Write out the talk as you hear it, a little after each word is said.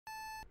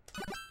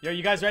Yo,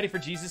 you guys ready for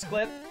Jesus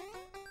clip?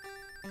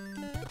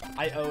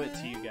 I owe it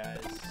to you guys.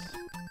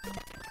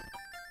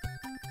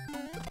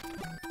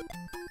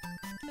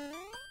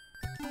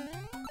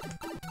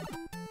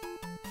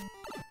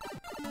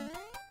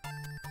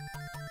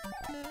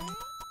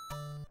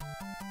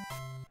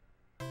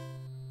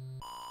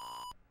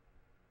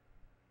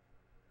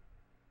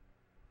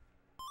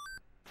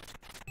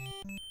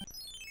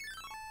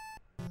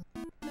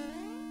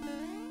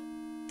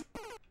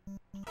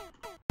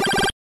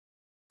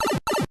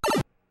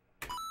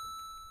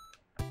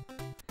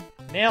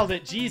 Nailed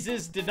it.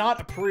 Jesus did not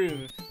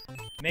approve.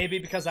 Maybe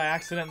because I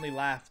accidentally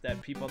laughed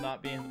at people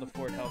not being able to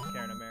afford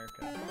healthcare in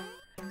America.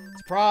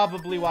 It's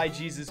probably why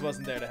Jesus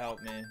wasn't there to help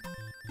me.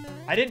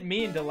 I didn't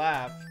mean to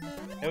laugh.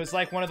 It was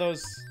like one of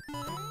those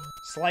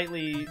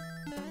slightly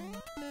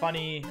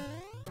funny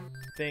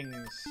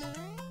things.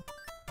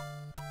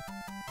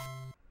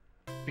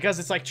 Because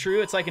it's like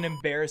true, it's like an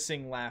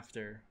embarrassing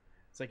laughter.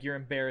 It's like you're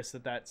embarrassed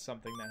that that's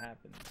something that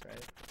happens,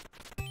 right?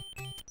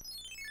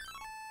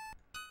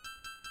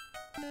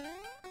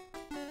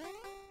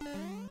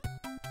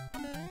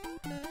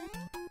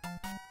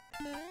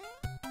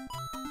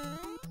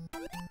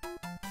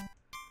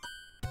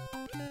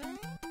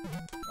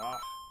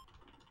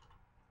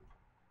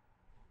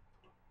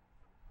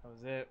 That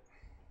was it.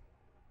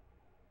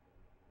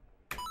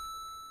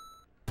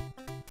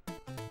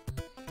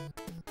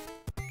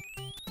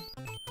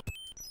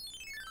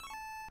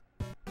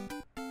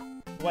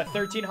 What,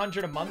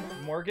 $1,300 a month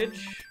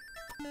mortgage?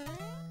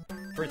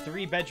 For a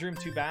 3-bedroom,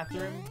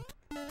 2-bathroom?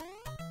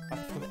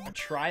 A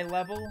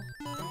tri-level?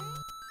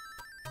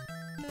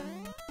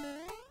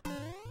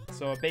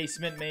 So a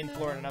basement, main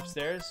floor, and an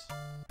upstairs?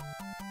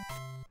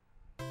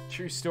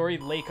 True story,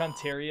 Lake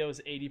Ontario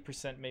is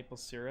 80% maple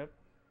syrup.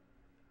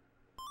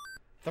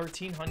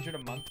 $1,300 a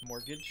month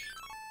mortgage?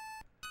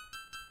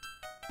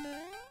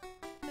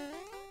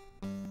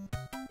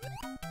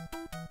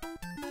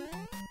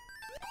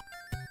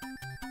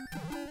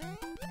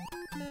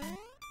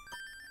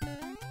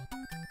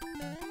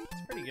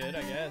 It's pretty good,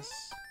 I guess.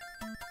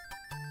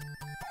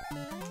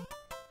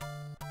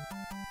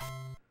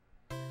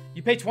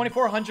 You pay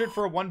 $2,400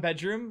 for a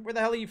 1-bedroom? Where the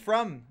hell are you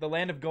from? The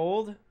land of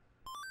gold?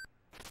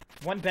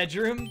 1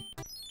 bedroom?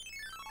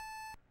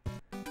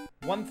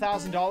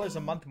 $1,000 a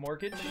month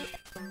mortgage?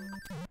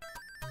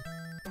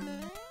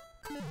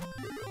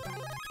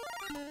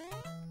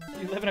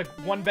 You live in a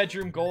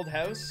 1-bedroom gold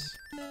house?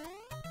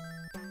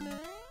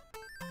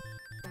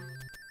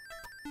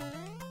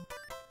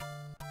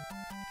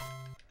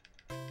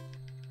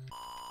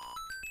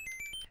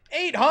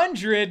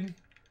 $800?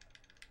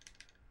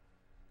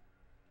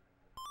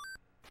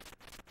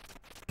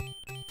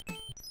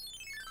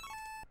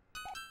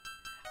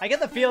 I get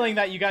the feeling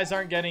that you guys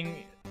aren't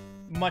getting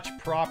much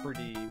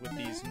property with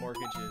these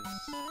mortgages.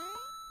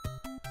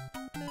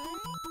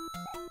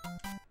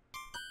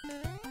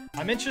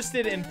 I'm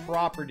interested in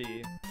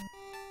property.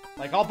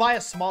 Like, I'll buy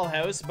a small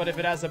house, but if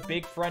it has a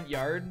big front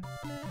yard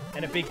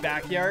and a big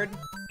backyard,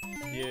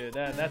 yeah,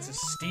 that's a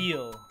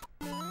steal.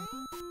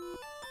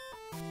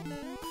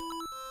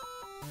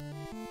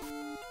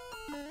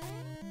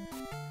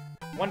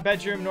 One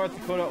bedroom, North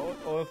Dakota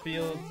oil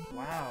field.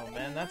 Wow,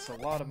 man, that's a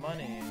lot of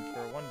money for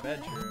a 1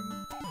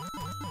 bedroom.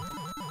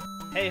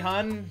 Hey,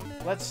 hun,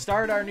 let's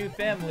start our new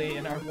family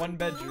in our 1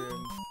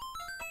 bedroom.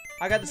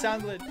 I got the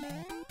sound glitch.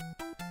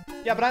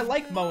 Yeah, but I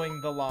like mowing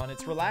the lawn.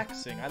 It's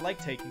relaxing. I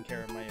like taking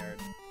care of my yard.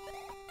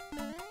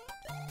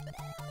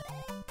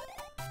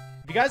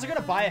 If you guys are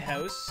gonna buy a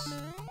house,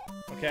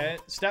 okay,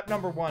 step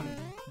number 1,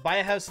 buy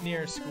a house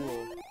near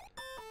school.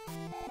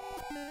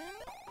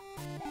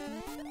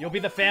 You'll be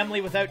the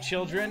family without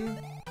children?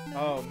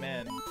 Oh,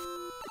 man.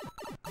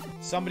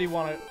 Somebody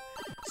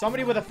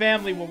with a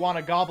family will want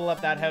to gobble up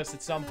that house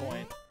at some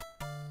point.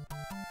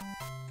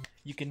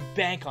 You can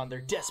bank on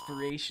their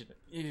desperation.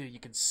 Ew, you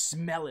can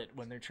smell it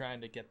when they're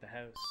trying to get the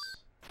house.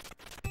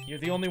 You're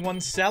the only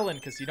one selling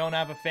because you don't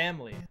have a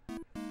family.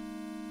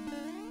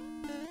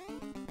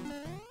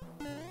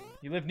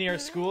 You live near a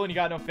school and you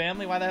got no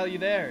family? Why the hell are you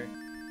there?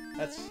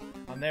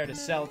 I'm there to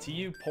sell to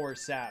you, poor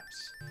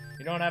saps.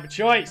 You don't have a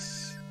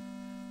choice.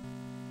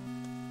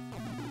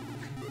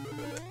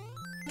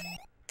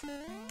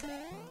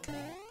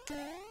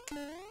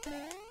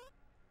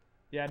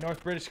 Yeah,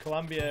 North British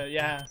Columbia,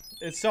 yeah.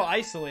 It's so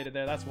isolated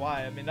there, that's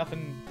why. I mean,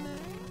 nothing...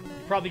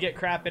 You probably get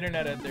crap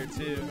internet out there,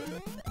 too.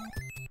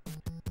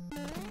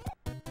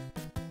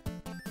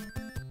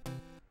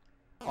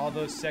 All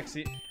those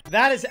sexy...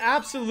 That is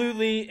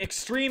absolutely,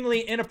 extremely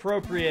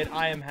inappropriate,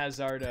 I am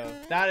Hazardo.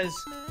 That is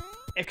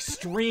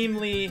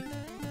extremely,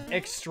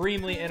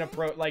 extremely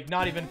inappropriate. Like,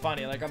 not even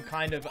funny. Like, I'm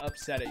kind of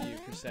upset at you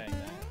for saying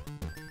that.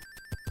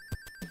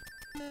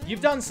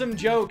 You've done some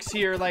jokes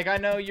here. Like, I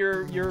know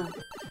you're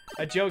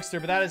a jokester,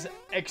 but that is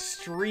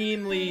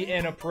extremely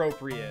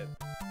inappropriate.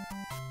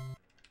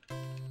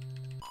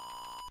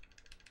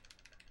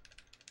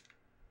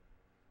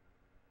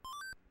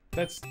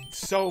 That's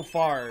so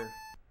far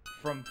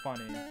from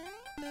funny.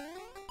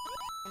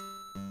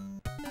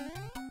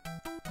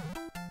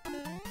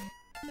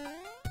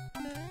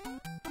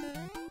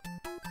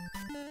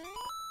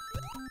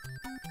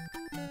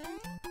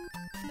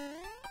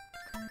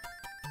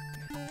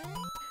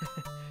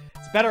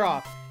 better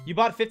off. You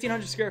bought a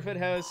 1,500 square foot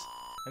house,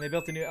 and they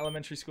built a new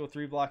elementary school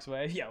 3 blocks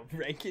away. Yo,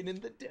 ranking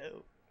in the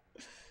dough.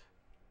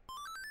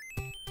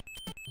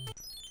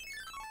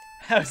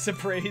 House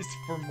appraised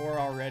for more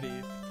already.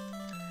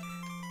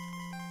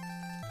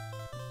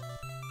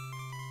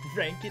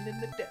 Ranking in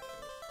the dough.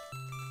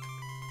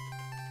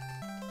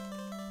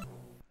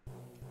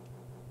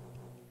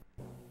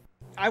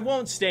 I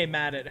won't stay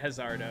mad at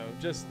Hazardo,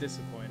 just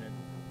disappointed.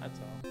 That's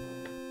all.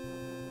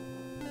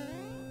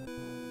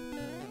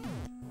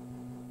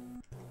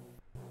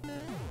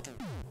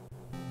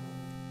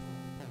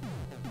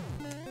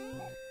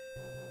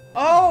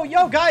 Oh,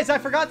 yo, guys, I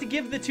forgot to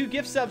give the 2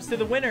 gift subs to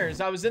the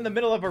winners. I was in the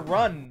middle of a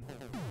run.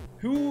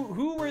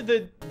 Who were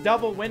the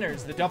double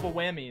winners, the double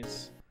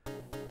whammies?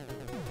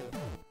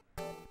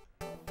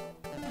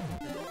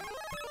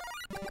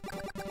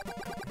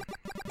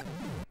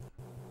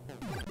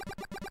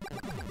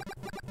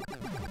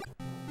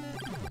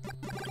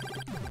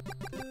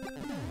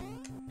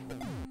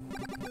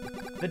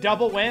 The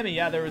double whammy,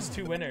 yeah, there was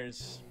 2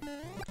 winners.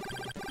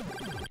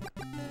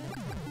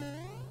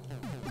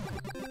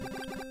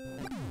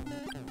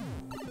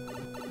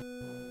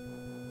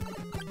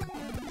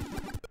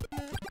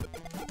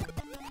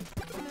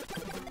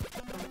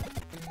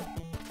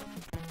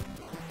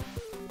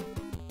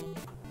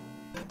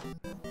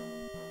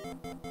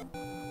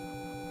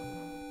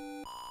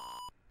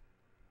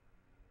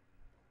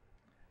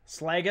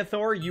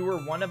 Slagathor, you were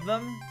one of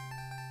them?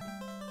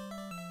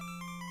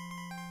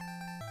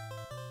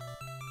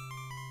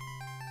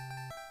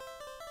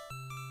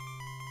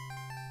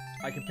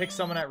 I can pick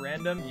someone at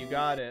random. You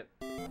got it.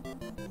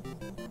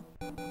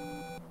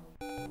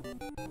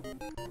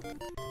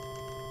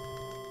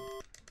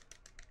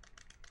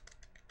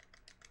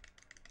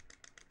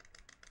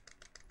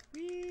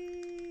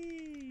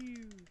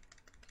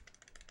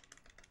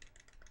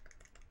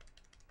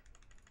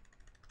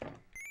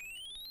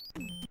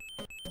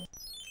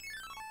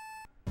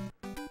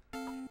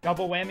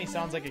 Double whammy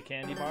sounds like a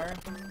candy bar.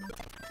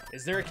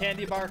 Is there a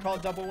candy bar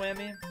called double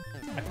whammy?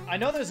 I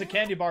know there's a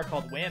candy bar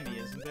called whammy,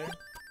 isn't there?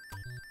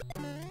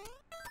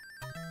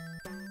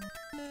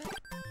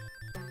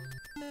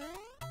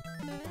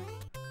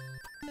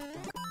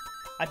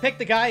 I picked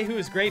the guy who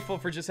is grateful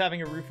for just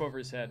having a roof over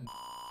his head.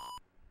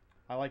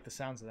 I like the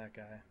sounds of that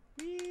guy.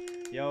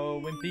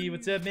 Yo, Wimpy,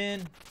 what's up,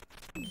 man?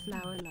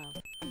 Flower love.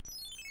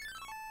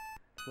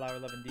 Flower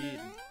love indeed.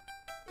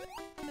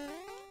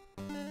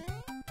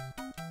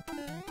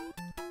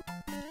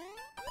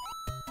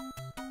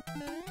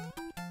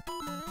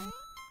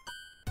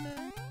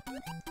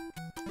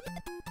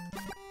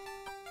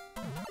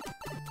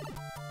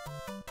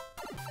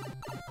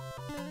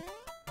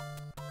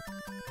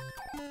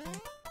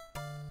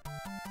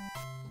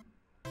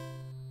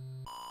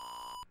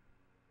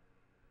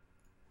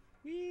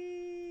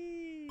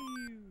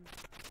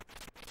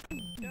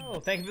 Yo,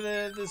 thank you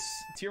for this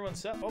tier 1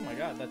 sub. Oh my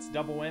god, that's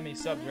double whammy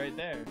subs right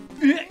there.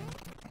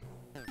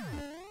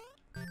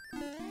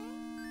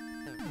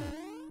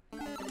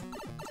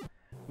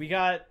 We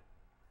got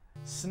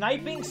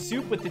Sniping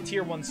Soup with the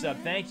tier 1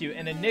 sub. Thank you.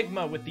 And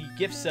Enigma with the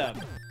gift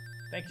sub.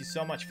 Thank you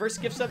so much.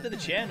 First gift sub to the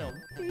channel.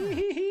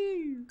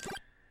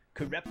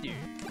 Corruptors.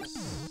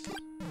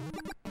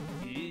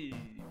 Ew,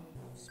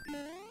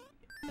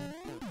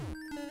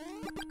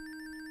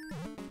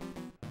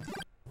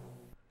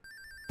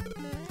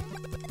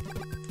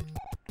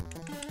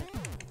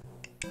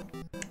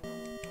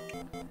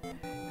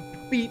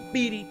 beep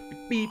beep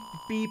beep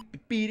beep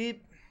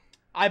beep.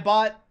 I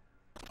bought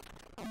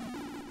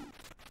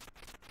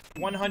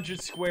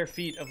 100 square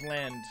feet of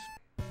land.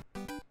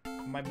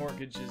 My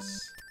mortgage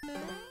is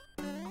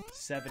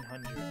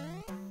 700.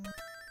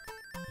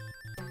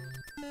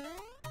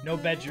 No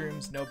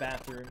bedrooms, no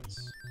bathrooms.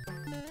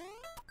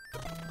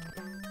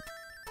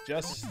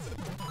 Just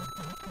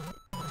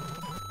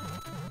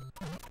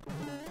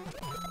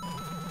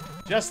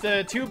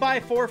a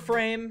 2x4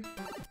 frame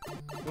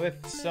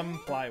with some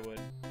plywood.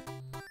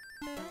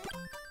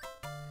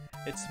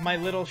 It's my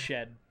little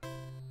shed.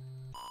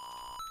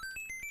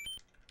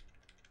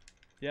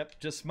 Yep,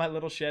 just my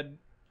little shed.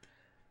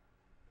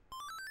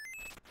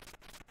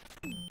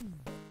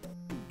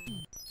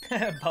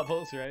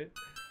 Bubbles, right?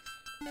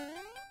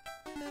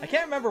 I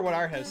can't remember what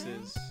our house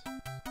is.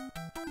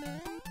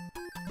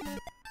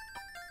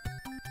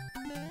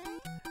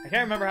 I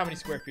can't remember how many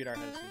square feet our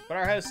house is, but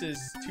our house is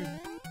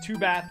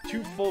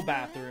two full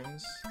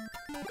bathrooms.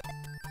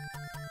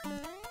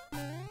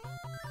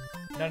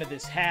 None of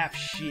this half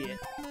shit.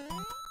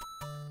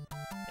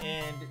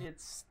 And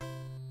it's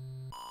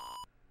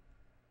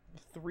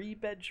 3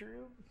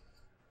 bedroom.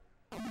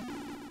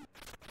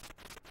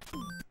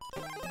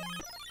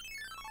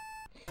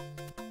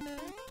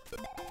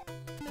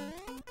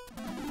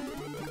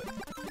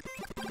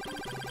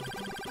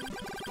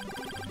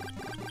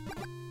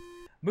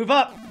 Move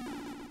up!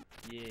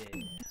 Yeah.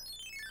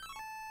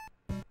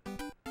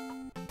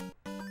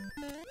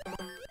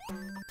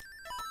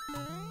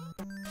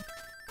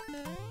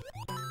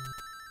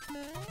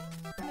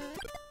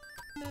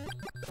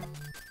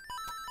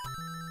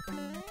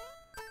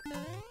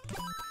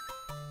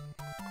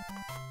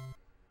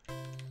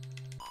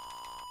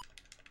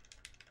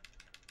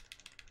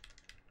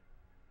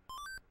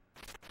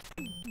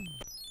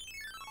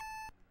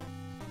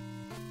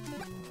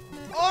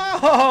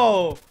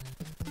 No!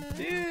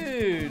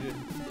 Dude!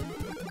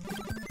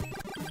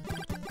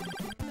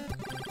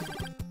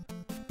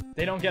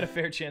 They don't get a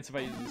fair chance if I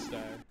use the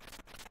star.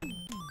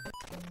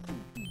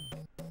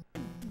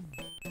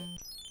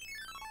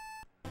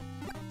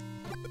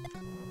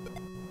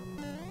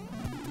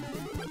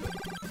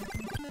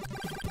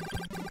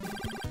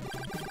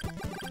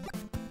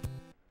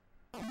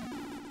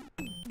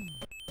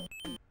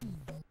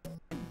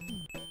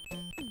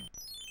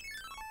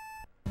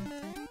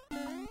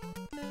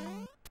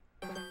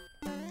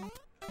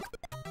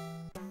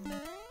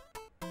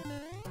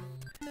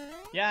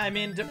 Yeah, I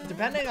mean,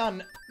 depending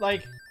on,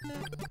 like,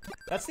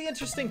 that's the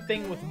interesting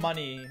thing with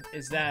money,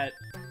 is that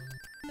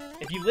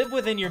if you live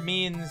within your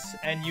means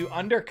and you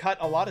undercut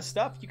a lot of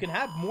stuff, you can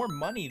have more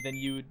money than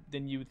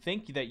you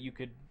think that you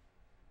could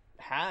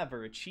have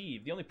or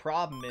achieve. The only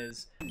problem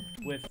is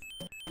with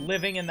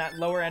living in that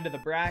lower end of the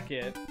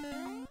bracket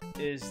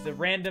is the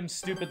random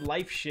stupid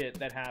life shit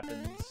that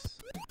happens.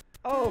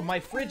 Oh, my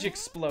fridge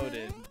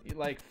exploded. You're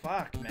like,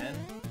 fuck, man.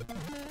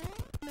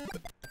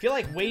 I feel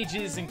like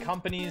wages and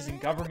companies and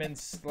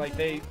governments, like,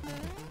 they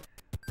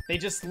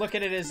just look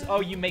at it as,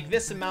 oh, you make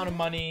this amount of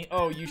money,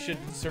 oh, you should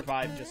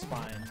survive just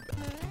fine.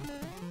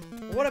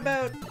 What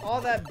about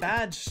all that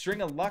bad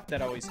string of luck that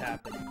always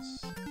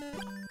happens?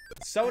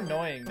 It's so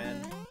annoying,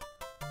 man.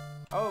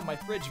 Oh, my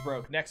fridge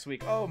broke next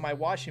week. Oh, my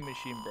washing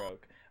machine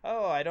broke.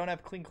 Oh, I don't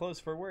have clean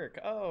clothes for work.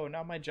 Oh,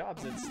 now my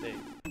job's at stake.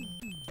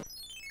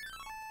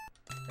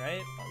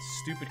 Right? Oh,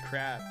 stupid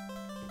crap.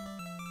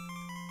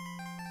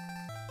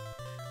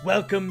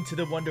 Welcome to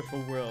the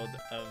wonderful world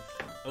of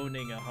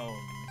owning a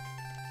home.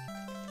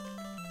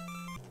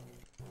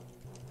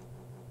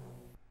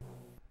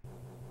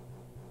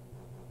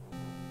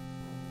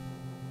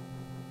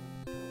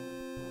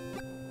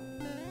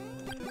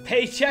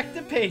 Paycheck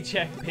to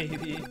paycheck,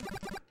 baby.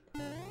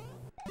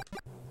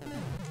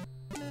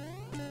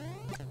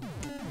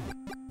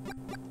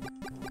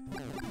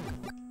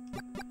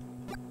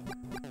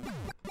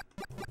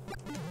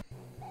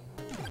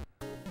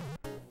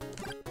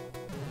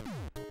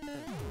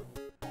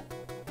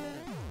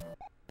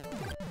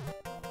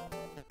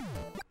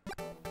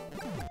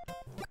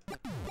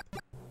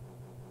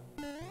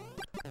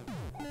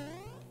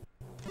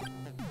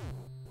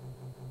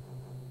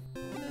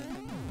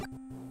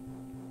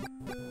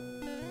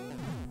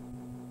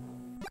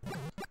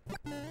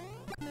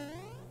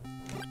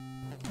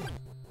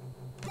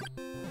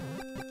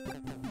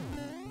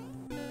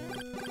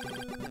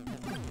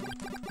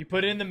 You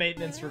put in the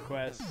maintenance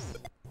request.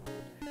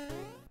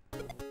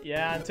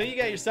 Yeah, until you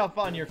get yourself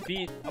on your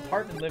feet,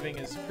 apartment living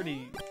is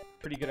pretty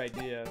good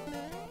idea.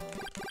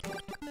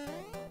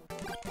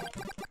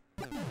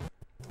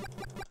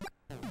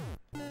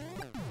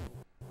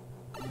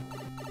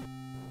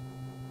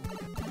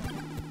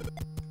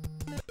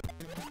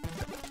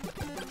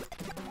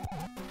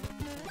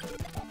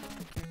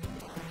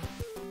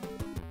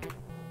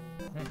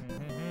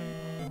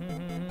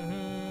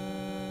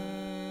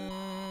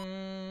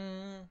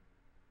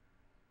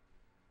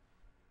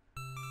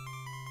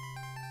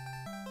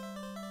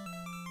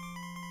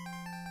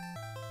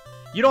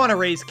 You don't want to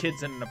raise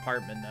kids in an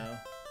apartment, though.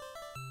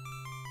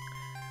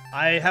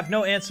 I have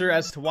no answer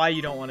as to why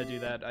you don't want to do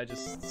that. I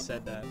just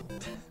said that.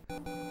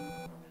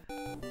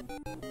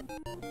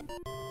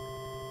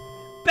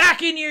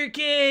 Back in your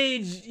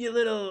cage, you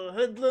little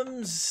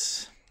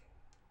hoodlums.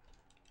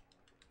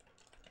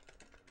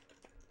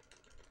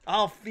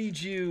 I'll feed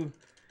you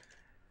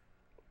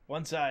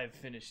once I've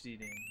finished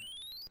eating.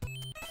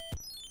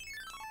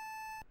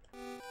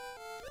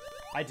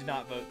 I did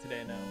not vote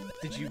today, no.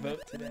 Did you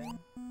vote today?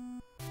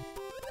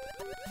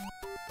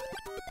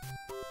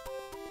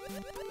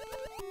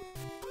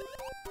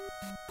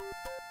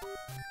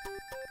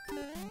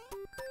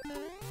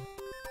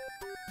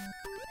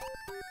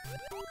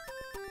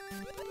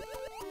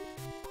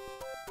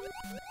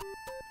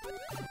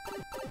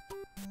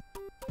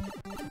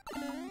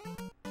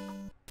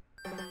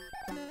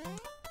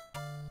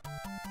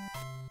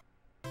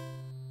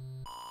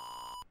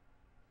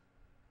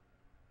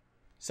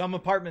 Some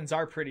apartments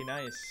are pretty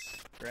nice,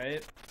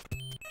 right?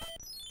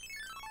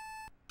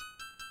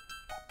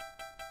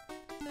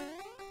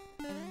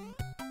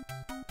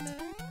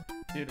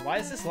 Dude, why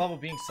is this level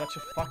being such a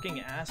fucking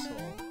asshole?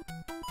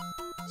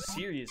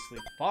 Seriously,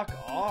 fuck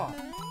off.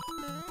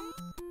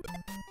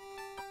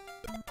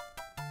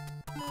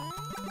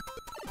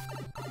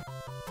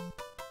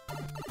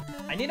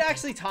 I need to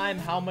actually time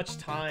how much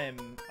time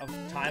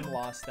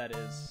lost that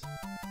is.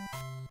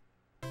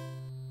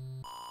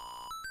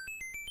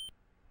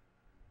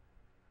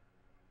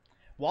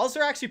 Walls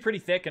are actually pretty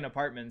thick in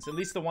apartments, at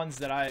least the ones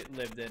that I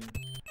lived in.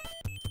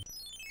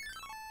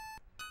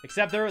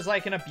 Except there was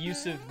like an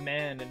abusive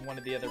man in one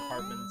of the other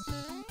apartments.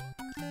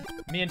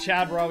 Me and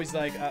Chad were always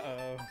like,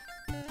 uh-oh.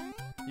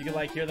 You could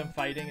like hear them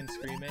fighting and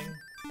screaming.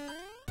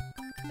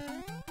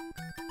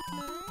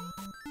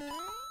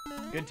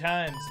 Good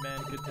times, man,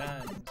 good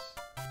times.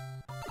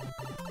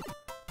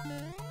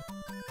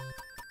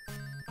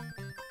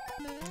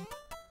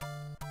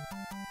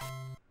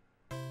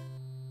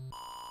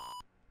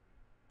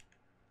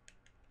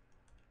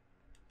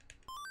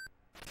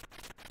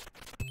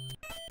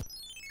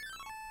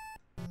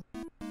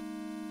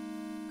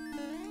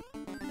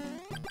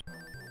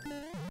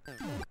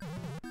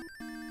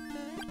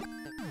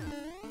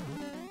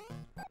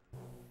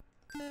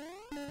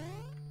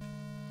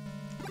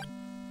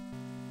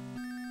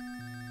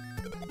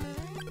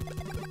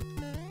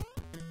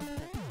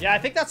 Yeah, I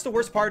think that's the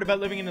worst part about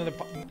living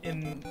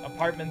in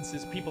apartments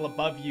is people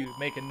above you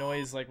make a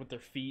noise like with their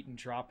feet and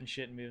dropping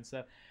shit and moving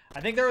stuff.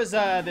 I think there was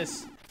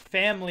this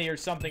family or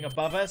something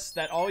above us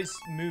that always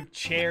moved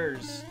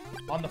chairs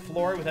on the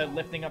floor without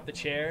lifting up the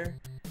chair.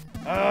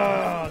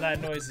 Oh, that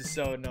noise is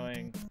so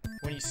annoying.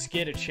 When you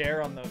skid a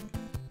chair on the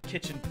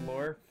kitchen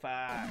floor.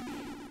 Fuck.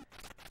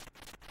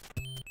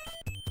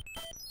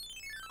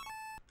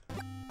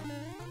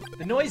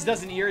 The noise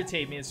doesn't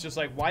irritate me. It's just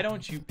like, why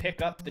don't you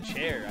pick up the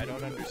chair? I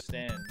don't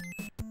understand.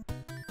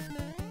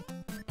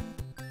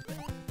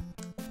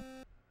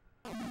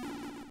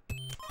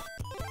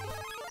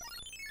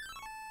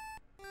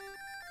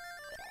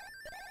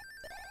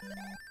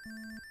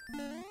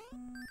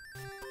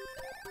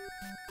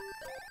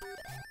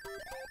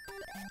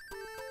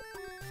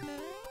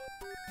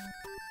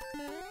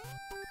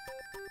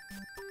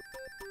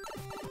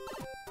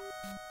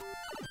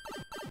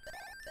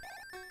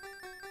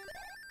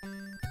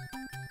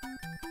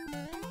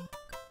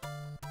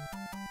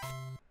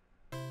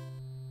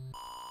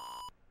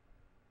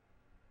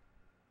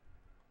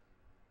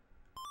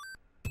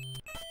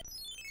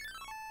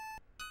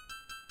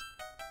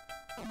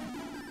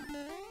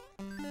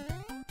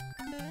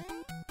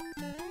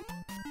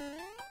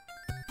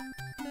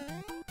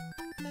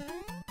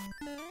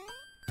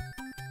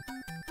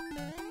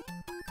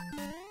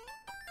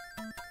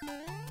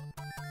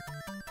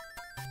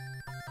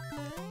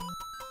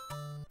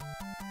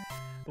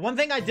 The one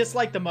thing I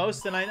dislike the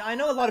most, and I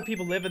know a lot of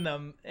people live in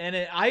them, and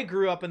I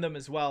grew up in them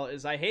as well,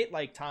 is I hate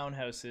like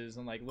townhouses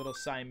and like little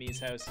Siamese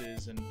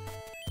houses and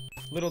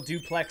little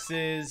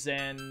duplexes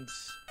and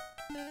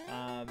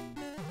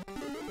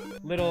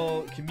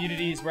little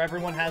communities where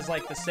everyone has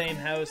like the same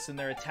house and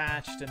they're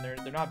attached and they're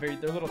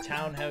little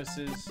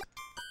townhouses.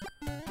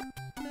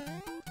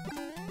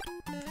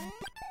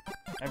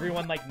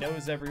 Everyone like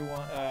knows everyone.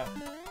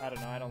 I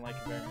don't know. I don't like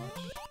it very much.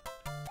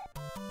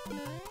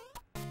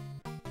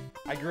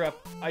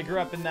 I grew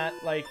up in that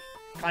like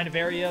kind of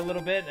area a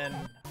little bit, and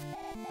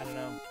I don't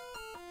know.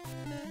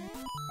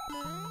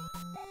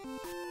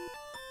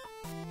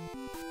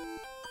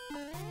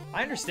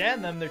 I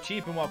understand them. They're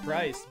cheap and well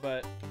priced,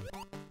 but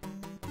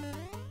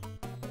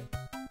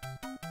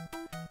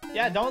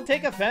yeah, don't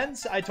take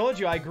offense. I told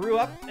you I grew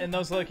up in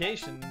those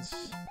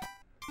locations.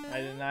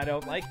 I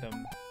don't like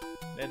them.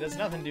 It has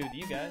nothing to do with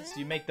you guys.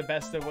 You make the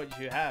best of what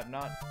you have,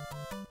 not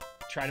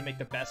try to make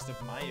the best of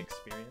my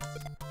experience.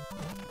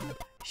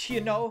 You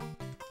know?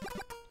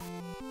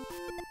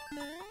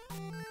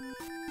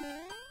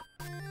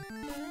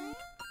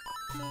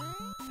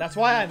 That's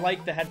why I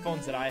like the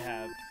headphones that I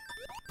have.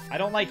 I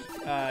don't like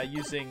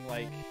using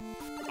like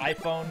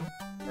iPhone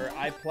or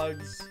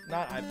iPlugs,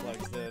 not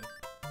iPlugs, the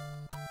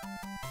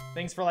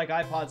things for like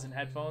iPods and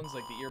headphones,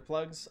 like the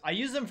earplugs. I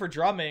use them for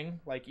drumming,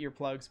 like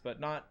earplugs,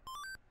 but not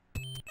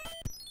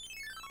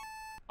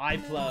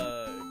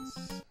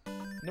iPlugs.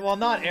 Well,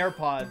 not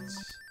AirPods.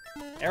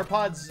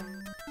 AirPods,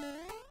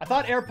 I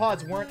thought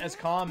AirPods weren't as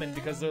common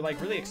because they're like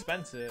really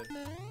expensive.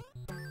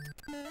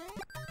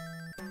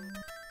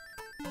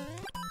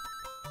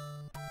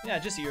 Yeah,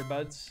 just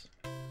earbuds.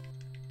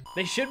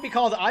 They should be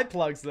called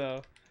iPlugs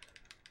though.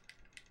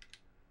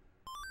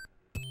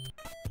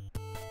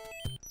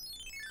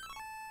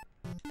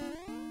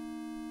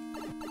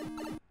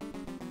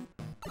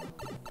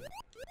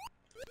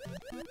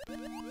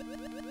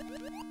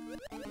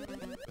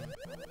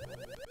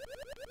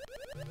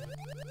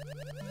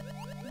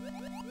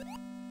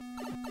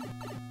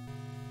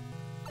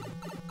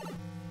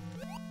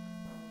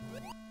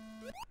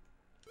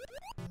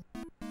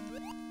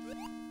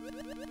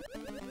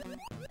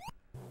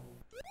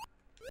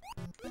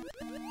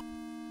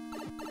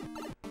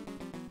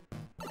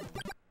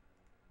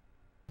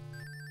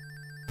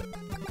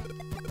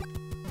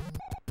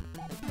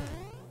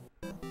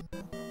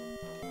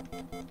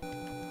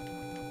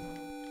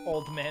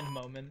 Old man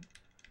moment.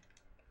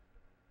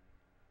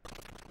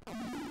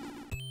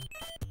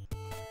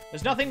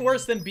 There's nothing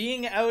worse than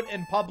being out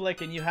in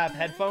public and you have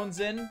headphones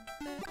in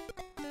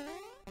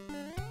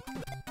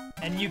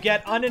and you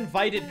get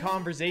uninvited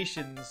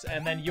conversations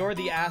and then you're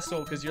the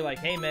asshole because you're like,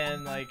 hey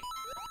man, like,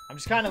 I'm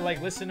just kind of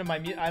like listening to my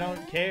music. I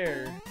don't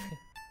care.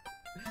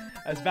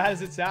 As bad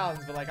as it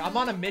sounds, but like, I'm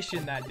on a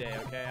mission that day,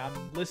 okay?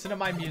 I'm listening to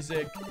my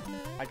music.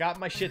 I got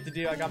my shit to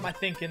do. I got my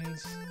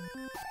thinkings,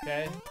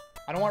 okay?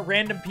 I don't want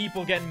random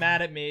people getting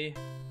mad at me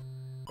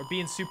or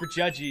being super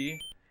judgy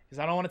because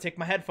I don't want to take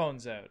my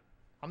headphones out.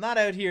 I'm not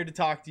out here to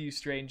talk to you,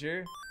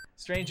 stranger.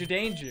 Stranger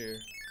danger.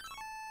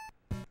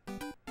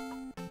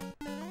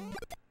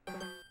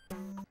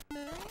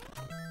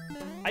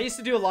 I used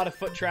to do a lot of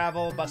foot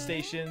travel, bus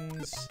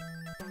stations,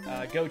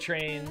 GO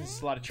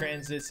trains, a lot of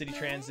transit,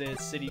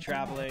 city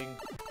traveling.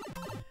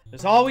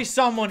 There's always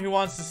someone who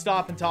wants to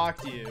stop and talk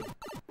to you.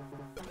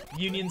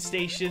 Union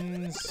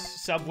stations,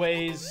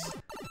 subways.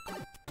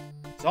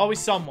 There's always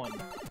someone.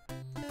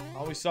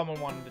 Always someone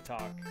wanting to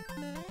talk.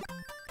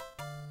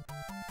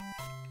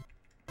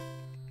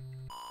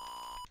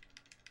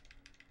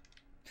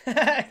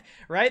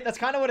 Right? That's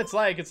kind of what it's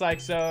like. It's like,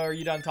 so are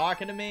you done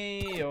talking to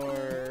me?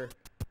 Or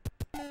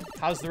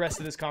how's the rest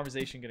of this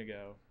conversation gonna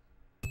go?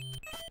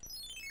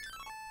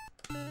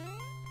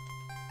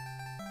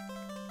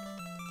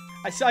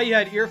 I saw you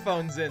had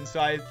earphones in,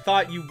 so I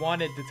thought you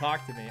wanted to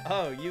talk to me.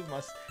 Oh, you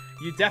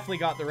definitely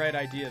got the right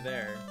idea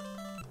there.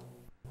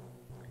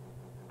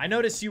 I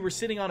noticed you were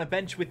sitting on a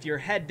bench with your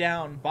head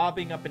down,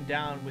 bobbing up and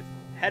down with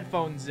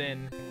headphones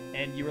in,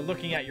 and you were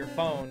looking at your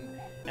phone.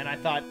 And I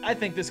thought, I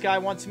think this guy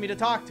wants me to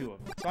talk to him.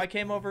 So I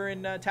came over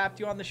and tapped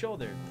you on the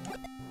shoulder.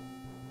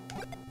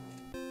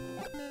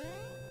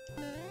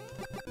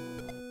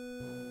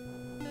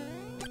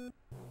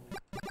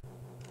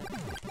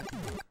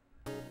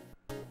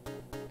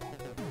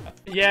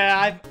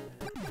 Yeah,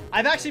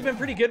 I've actually been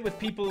pretty good with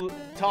people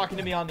talking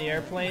to me on the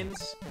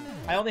airplanes.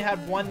 I only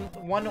had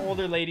one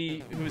older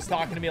lady who was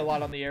talking to me a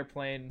lot on the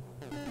airplane.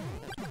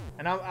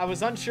 And I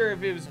was unsure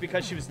if it was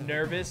because she was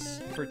nervous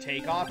for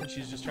takeoff and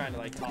she was just trying to,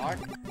 like, talk.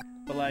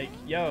 But, like,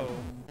 yo.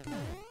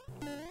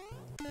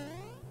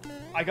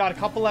 I got a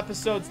couple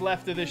episodes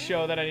left of this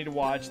show that I need to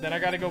watch. Then I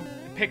gotta go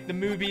pick the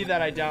movie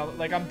that I download.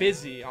 Like, I'm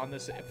busy on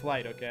this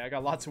flight, okay? I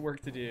got lots of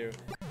work to do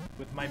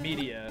with my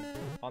media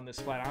on this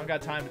flight. I don't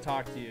got time to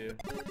talk to you.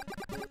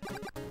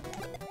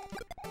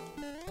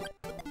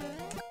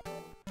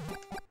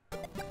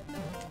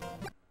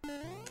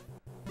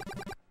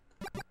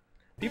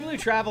 People who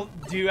travel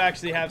do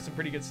actually have some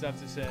pretty good stuff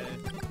to say.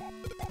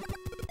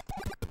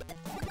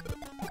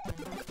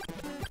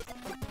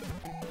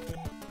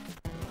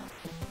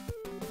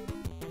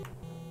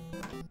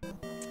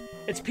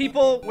 It's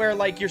people where,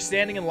 like, you're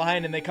standing in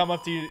line and they come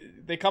up to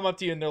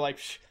you and they're like,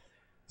 Shh,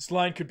 this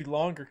line could be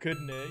longer,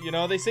 couldn't it? You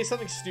know, they say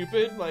something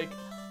stupid like,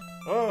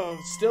 oh,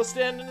 I'm still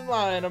standing in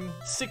line. I'm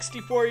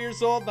 64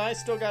 years old and I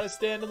still gotta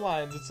stand in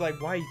lines. It's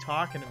like, why are you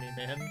talking to me,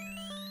 man?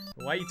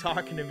 Why are you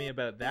talking to me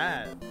about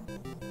that?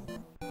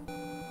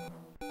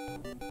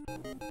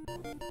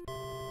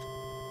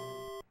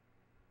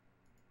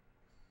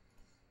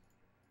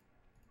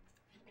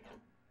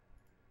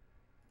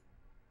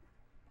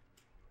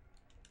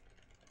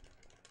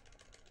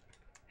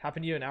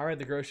 Happened to you an hour at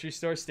the grocery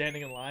store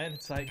standing in line?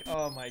 It's like,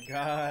 oh my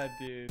god,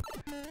 dude.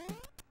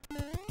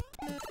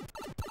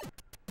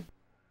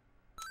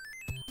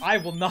 I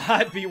will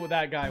not be with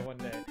that guy one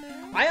day.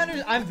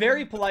 I'm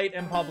very polite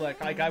in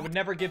public. Like, I would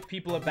never give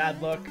people a bad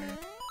look.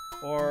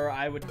 Or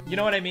I would, you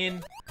know what I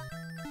mean?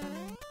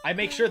 I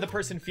make sure the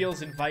person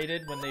feels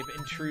invited when they've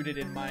intruded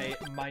in my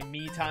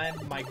me time,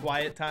 my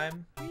quiet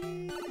time.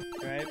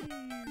 Right?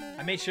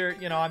 I make sure,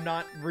 you know, I'm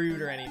not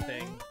rude or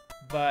anything.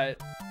 But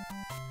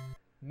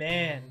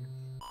man,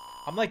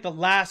 I'm like the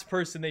last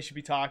person they should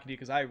be talking to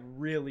because I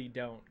really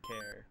don't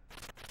care.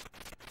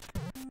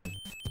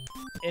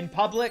 In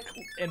public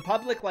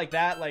like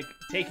that, like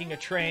taking a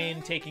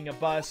train, taking a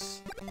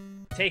bus,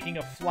 taking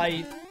a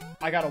flight,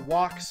 I gotta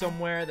walk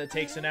somewhere that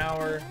takes an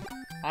hour.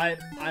 I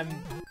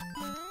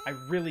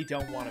really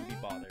don't want to be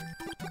bothered.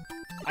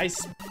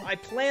 I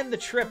planned the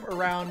trip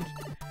around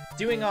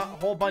doing a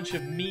whole bunch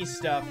of me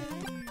stuff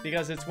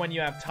because it's when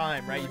you have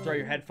time, right? You throw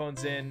your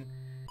headphones in.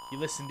 You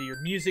listen to your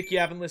music you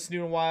haven't listened to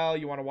in a while.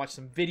 You want to watch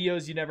some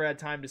videos you never had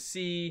time to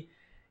see.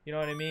 You know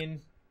what I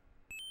mean?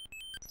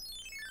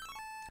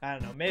 I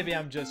don't know. Maybe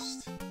I'm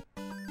just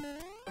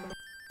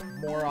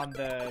more on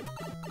the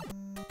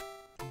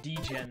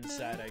degen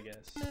side, I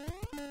guess.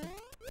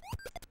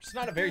 Just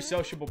not a very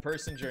sociable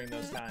person during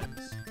those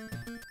times.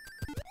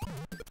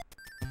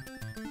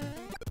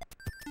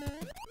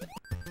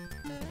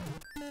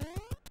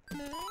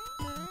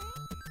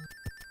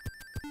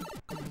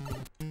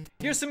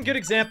 Here's some good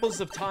examples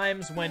of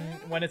times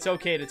when it's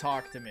okay to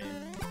talk to me.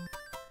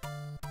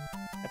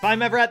 If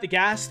I'm ever at the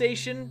gas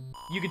station,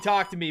 you can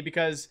talk to me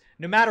because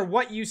no matter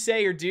what you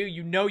say or do,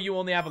 you know you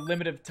only have a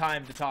limited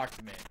time to talk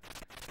to me.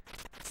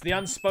 It's the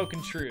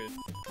unspoken truth.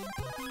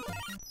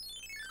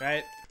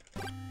 Right?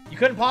 You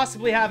couldn't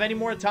possibly have any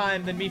more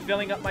time than me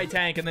filling up my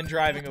tank and then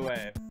driving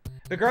away.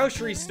 The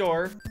grocery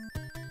store,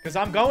 because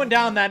I'm going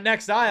down that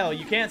next aisle.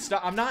 You can't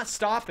stop. I'm not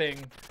stopping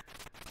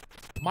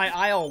my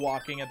aisle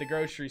walking at the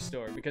grocery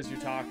store because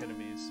you're talking to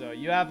me. So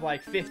you have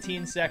like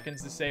 15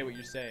 seconds to say what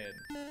you're saying.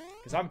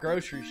 Because I'm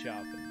grocery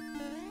shopping.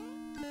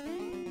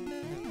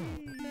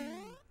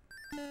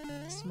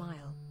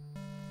 Smile.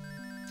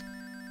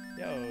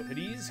 Yo,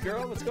 hoodies,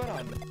 girl, what's going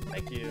on?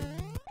 Thank you.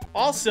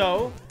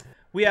 Also,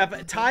 we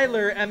have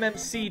Tyler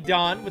MMC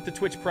Don with the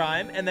Twitch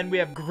Prime. And then we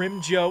have Grim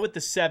Joe with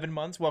the 7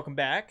 months. Welcome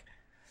back.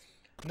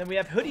 And then we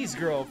have Hoodies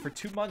Girl for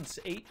 2 months,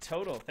 8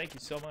 total. Thank you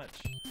so much.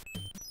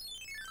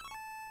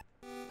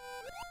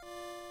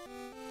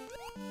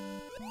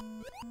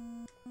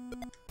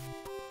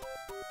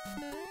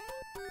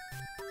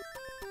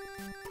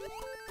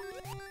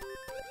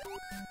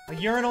 A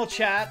urinal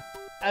chat.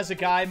 As a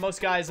guy,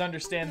 most guys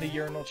understand the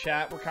urinal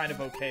chat. We're kind of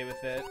okay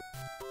with it.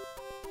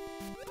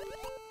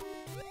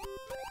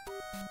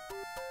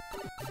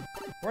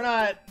 We're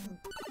not...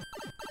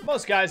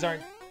 Most guys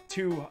aren't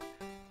too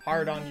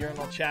hard on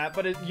urinal chat,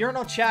 but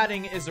urinal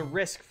chatting is a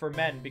risk for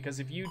men because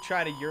if you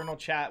try to urinal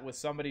chat with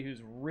somebody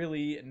who's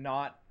really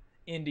not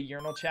into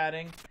urinal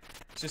chatting,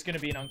 it's just gonna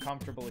be an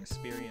uncomfortable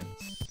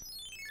experience.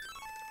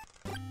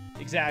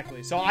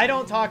 Exactly. So I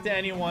don't talk to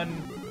anyone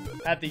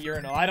at the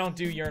urinal. I don't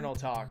do urinal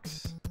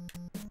talks.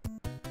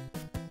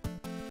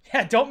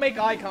 Yeah, don't make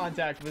eye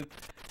contact with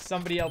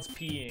somebody else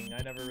peeing.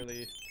 I never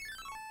really...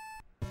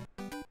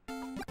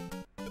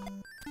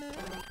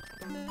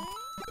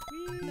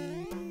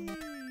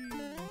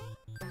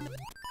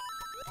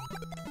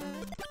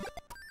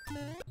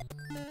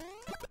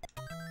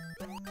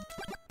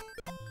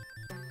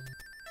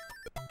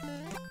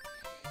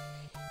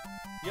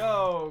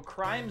 Yo,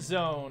 Crime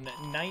Zone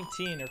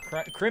 19, or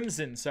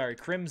Crimson, sorry,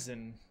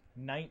 Crimson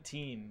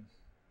 19.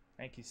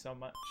 Thank you so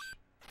much.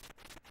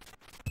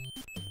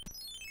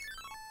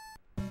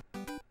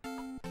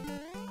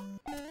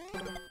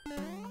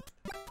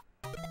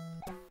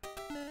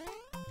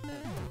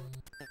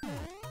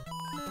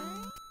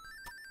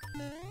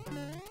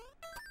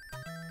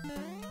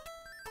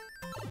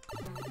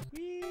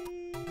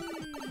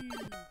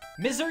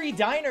 Misery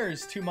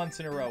Diners, 2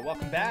 months in a row.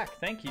 Welcome back.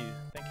 Thank you.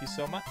 Thank you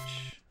so much.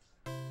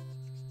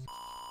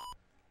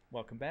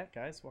 Welcome back,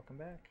 guys. Welcome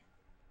back.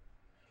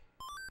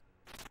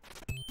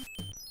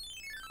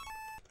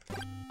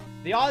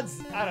 The odds,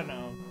 I don't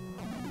know.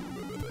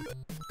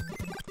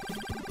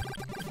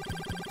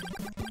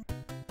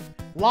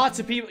 Lots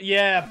of people.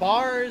 Yeah,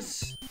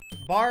 bars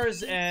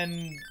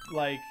and,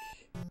 like,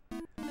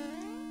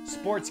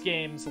 sports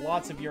games.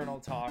 Lots of urinal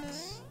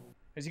talks.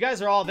 Because you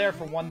guys are all there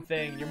for one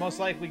thing. You're most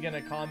likely going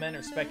to comment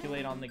or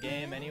speculate on the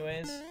game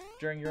anyways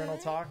during urinal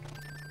talk.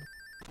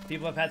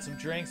 People have had some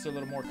drinks. They're a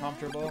little more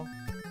comfortable.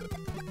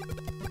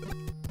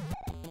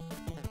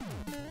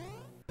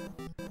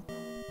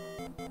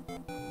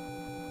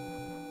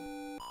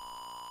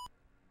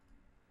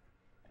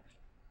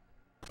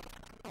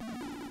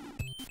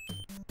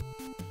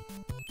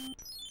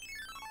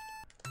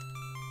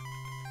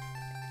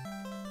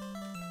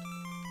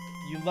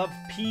 You love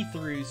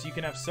pee-throughs. You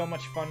can have so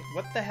much fun.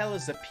 What the hell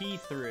is a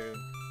pee-through?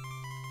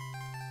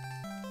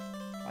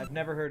 I've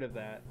never heard of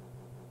that.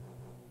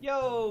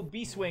 Yo,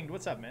 B-Swinged.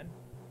 What's up, man?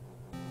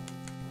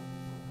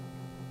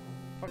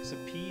 Fuck's a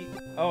pee...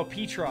 Oh,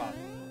 pee-trough.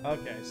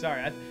 Okay,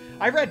 sorry.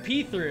 I read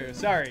pee-through.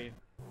 Sorry.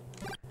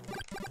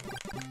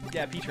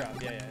 Yeah, pee-trough.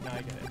 Yeah, no,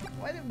 I get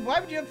it. Why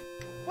would you have...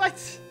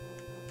 What?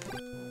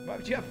 Why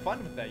would you have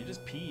fun with that? You're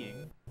just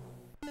peeing.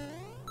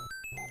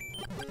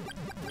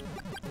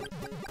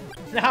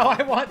 Now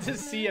I want to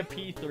see a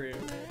pee-through.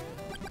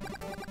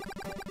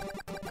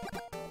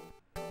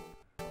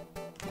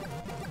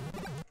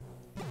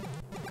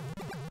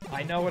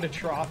 I know what a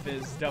trough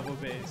is, double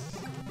bass.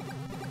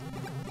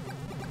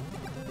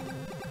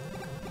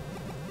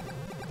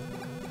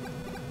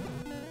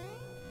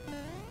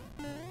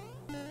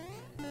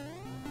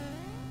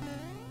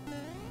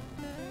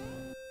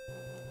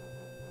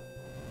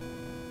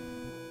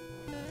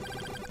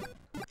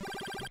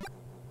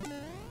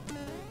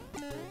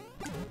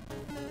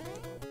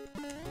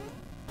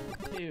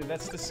 Ew,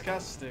 that's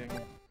disgusting.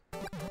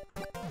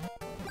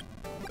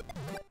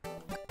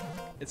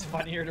 It's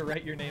funnier to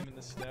write your name in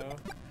the snow.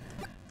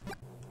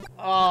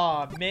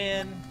 Aw,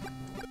 man.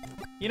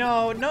 You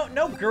know,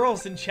 no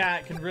girls in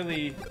chat can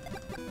really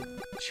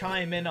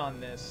chime in on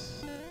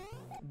this.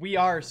 We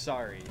are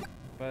sorry,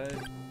 but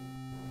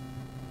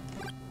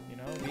you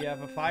know, we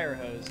have a fire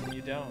hose and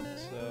you don't,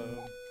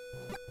 so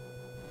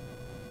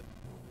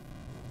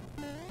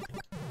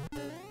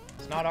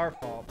it's not our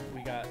fault.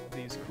 We got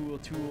these cool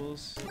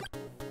tools.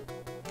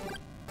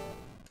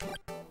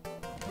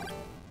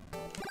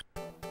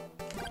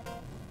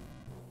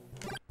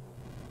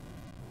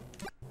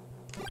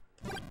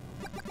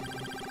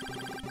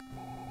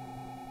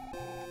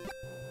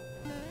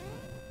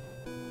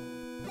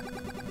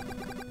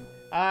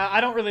 I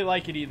don't really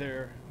like it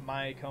either,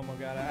 my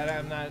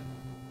Komogata.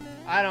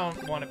 I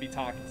don't want to be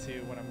talking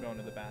to when I'm going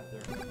to the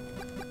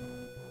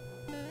bathroom.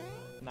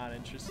 Not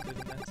interested in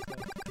that stuff.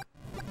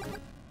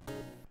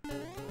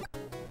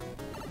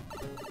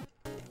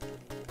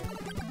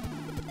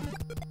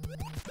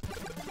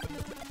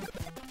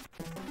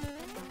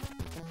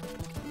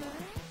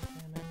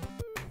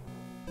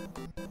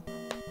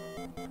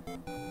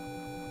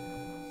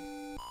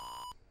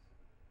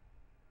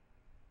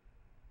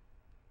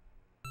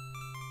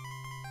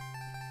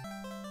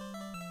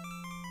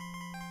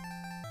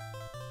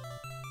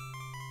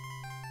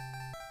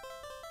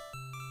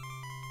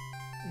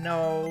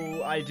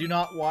 No, I do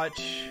not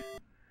watch...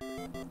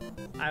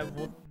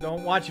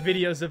 don't watch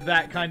videos of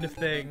that kind of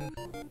thing.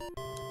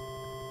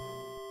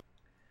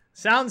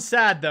 Sounds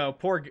sad, though.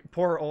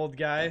 Poor old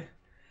guy.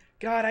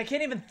 God, I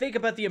can't even think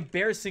about the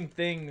embarrassing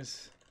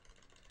things.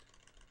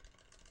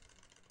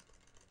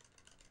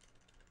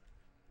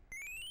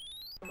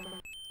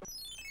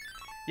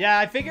 Yeah,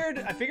 I figured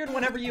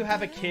whenever you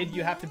have a kid,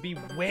 you have to be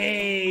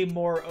way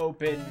more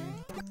open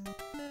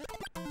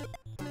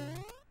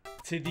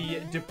to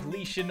the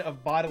depletion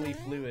of bodily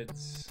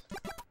fluids.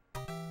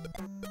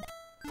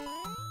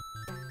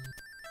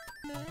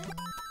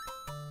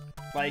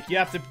 Like, you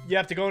have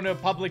to go into a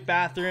public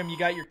bathroom, you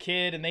got your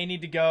kid, and they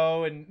need to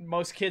go, and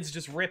most kids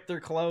just rip their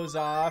clothes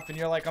off, and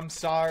you're like, I'm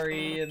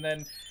sorry, and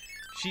then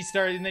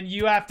and then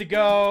you have to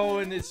go,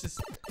 and it's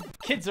just,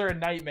 kids are a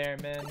nightmare,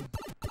 man.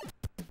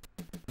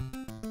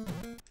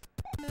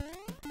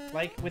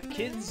 Like, with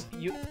kids,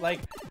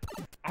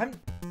 I'm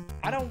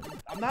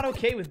not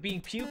okay with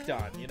being puked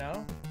on, you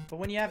know? But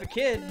when you have a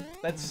kid,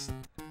 that's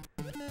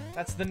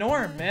the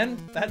norm, man.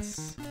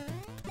 That's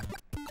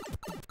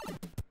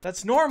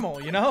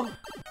normal, you know?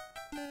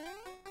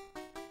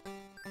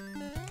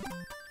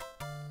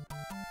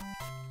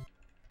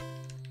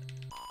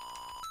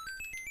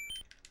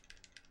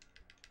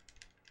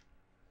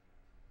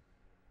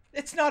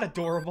 It's not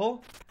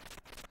adorable.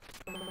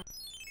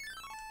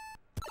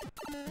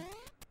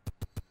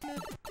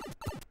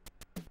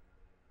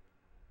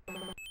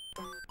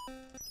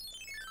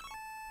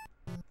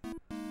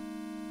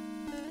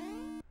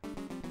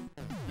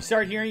 You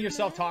start hearing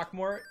yourself talk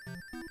more,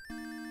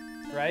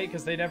 right?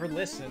 Because they never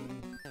listen.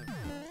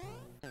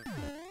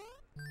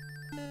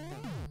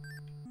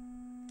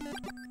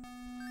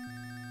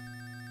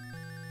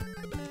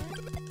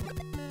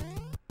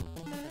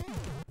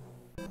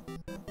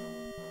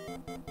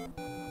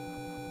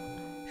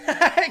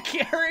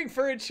 Caring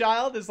for a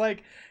child is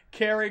like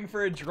caring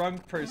for a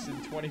drunk person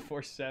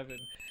 24/7.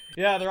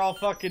 Yeah, they're all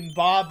fucking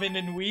bobbing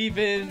and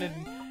weaving,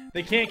 and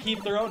they can't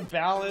keep their own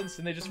balance,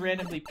 and they just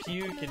randomly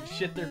puke and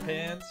shit their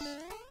pants.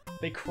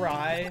 They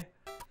cry.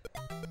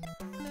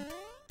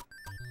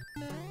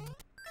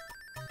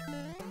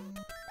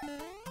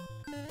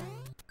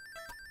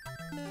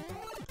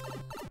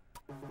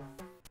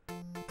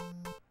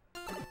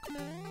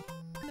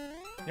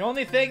 The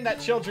only thing that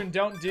children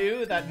don't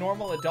do that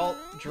normal adult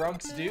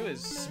drunks do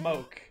is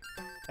smoke.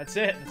 That's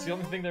it. It's the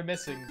only thing they're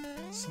missing.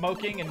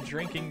 Smoking and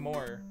drinking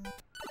more.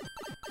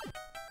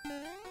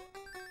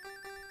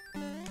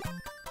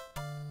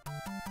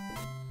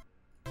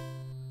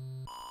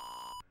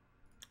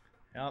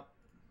 Yep.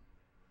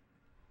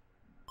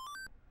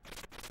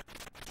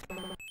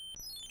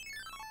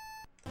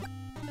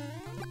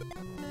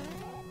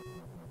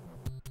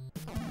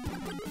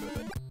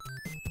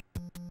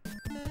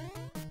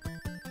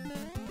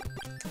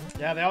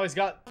 Yeah, they always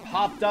got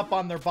hopped up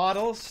on their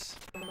bottles.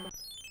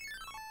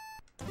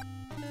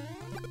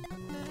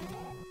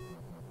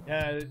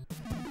 Yeah,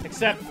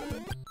 except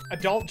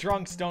adult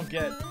drunks don't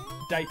get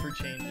diaper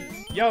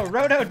changes. Yo,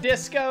 Roto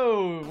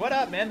Disco! What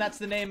up, man? That's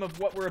the name of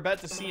what we're about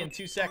to see in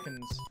 2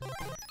 seconds.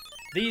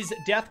 These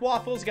Death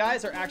Waffles,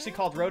 guys, are actually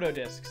called Roto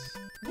Discs.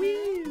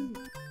 Woo!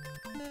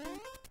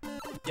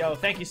 Yo,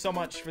 thank you so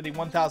much for the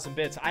 1,000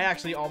 bits. I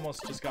actually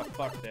almost just got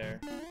fucked there.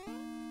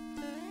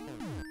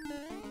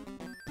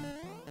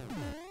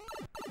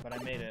 But I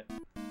made it.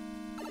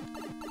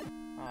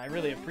 Oh, I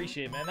really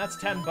appreciate it, man. That's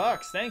 10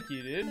 bucks. Thank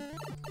you, dude.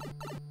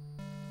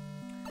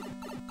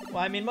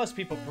 Well, I mean, most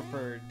people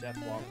prefer Death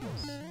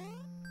Waffles.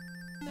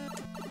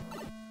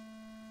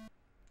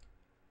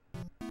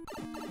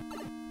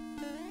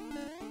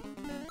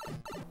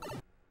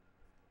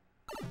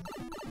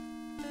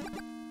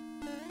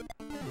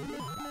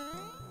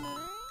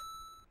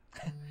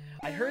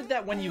 I heard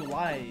that when you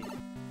lie,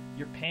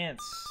 your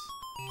pants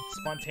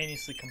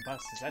spontaneously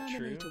combust. Is that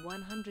true? Terminator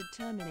 100,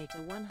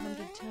 Terminator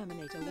 100,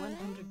 Terminator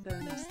 100,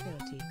 bonus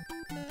 30.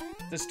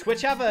 Does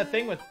Twitch have a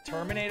thing with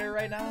Terminator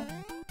right now?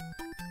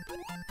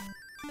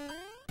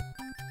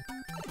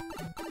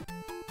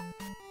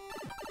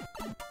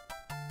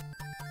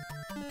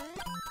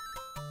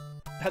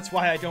 That's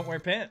why I don't wear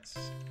pants.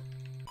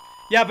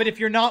 Yeah, but if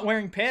you're not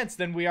wearing pants,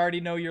 then we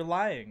already know you're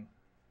lying.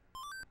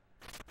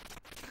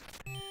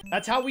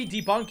 That's how we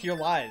debunk your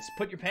lies.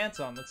 Put your pants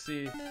on. Let's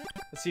see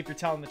if you're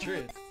telling the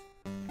truth.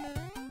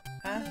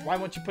 Huh? Why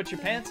won't you put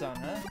your pants on,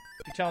 huh?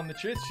 If you're telling the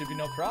truth, should be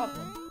no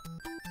problem.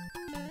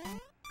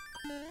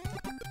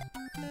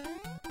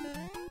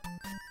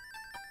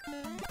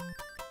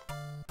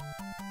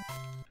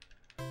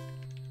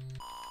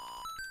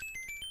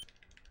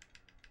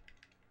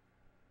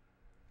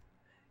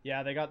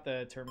 Yeah, they got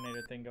the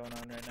Terminator thing going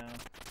on right now.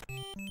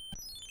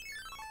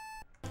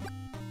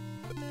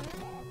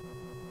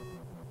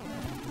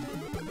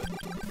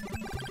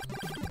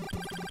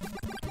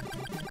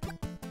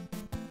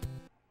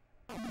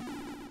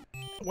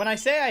 When I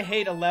say I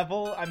hate a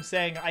level, I'm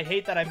saying I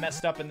hate that I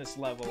messed up in this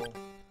level.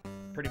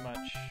 Pretty much.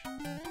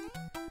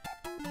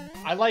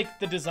 I like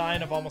the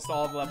design of almost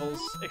all the levels,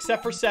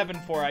 except for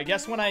 7-4. I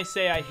guess when I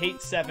say I hate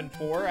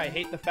 7-4, I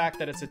hate the fact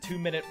that it's a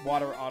 2-minute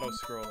water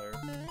auto-scroller.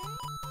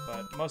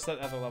 But most of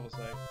the other levels,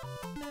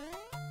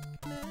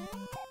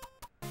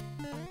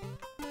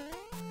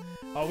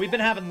 Oh, we've been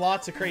having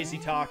lots of crazy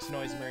talks,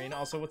 Noise Marine.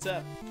 Also, what's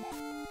up?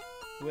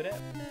 What up?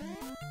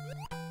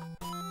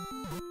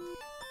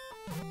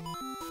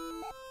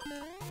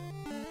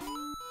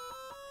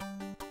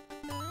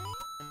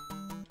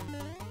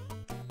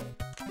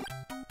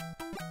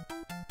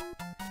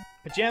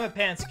 Pajama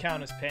pants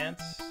count as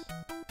pants.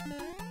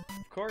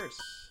 Of course.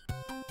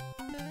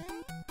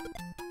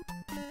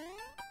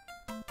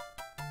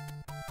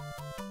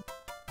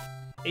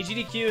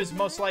 AGDQ is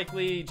most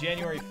likely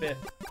January 5th.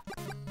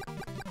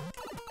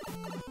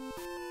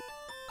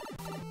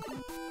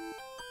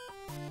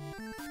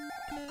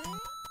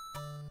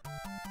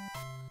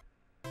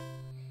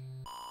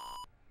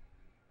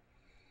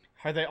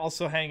 Are they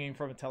also hanging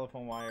from a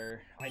telephone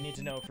wire? I need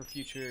to know for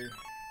future.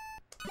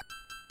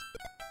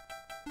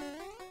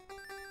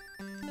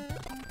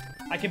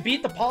 I can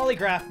beat the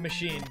polygraph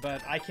machine,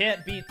 but I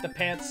can't beat the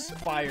pants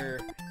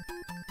fire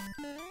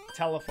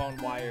telephone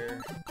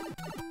wire.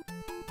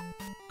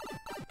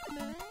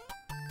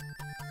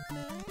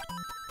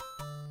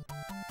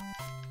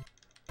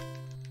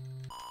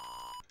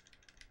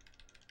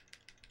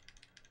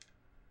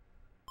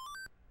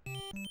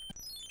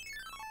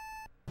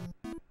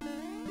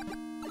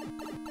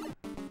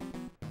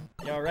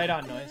 Yo, right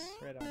on, Noise.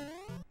 Right on.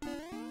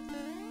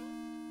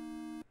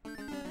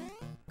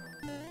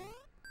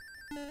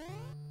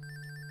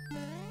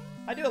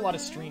 I do a lot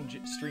of stream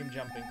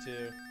jumping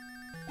too.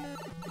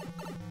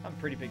 I'm a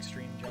pretty big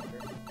stream jumper.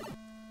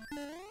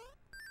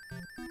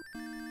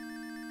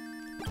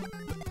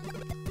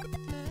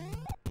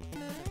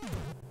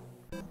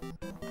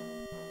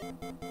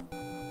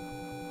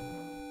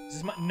 This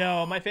is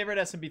my favorite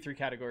SMB3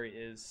 category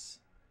is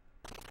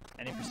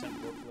any percent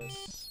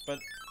worthless, but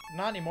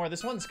not anymore.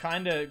 This one's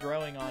kind of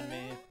growing on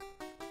me.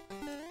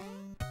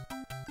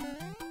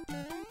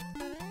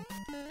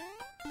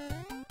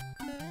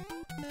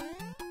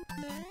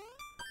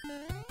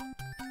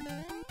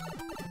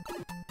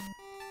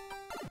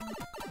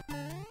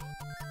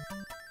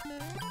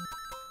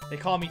 They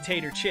call me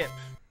Tater Chip.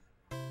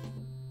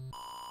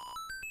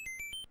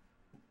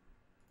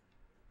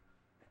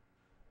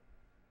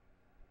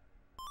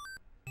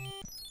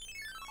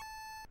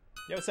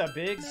 Yo, what's up,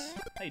 Biggs?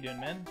 How you doing,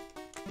 man?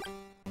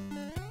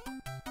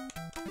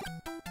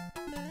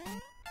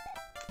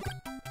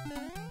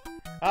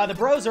 The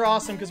bros are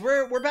awesome because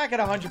we're back at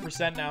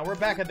 100% now. We're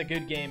back at the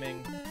good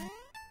gaming,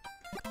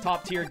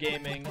 top tier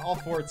gaming. All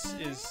forts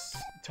is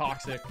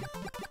toxic.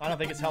 I don't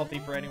think it's healthy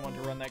for anyone to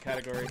run that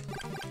category.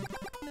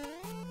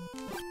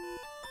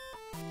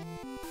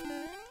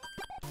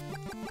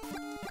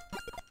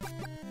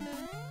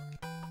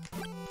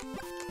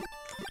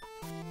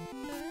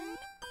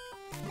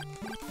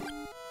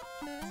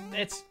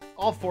 It's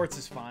all forts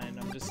is fine.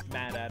 I'm just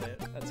mad at it.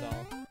 That's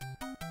all.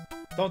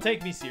 Don't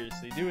take me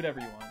seriously. Do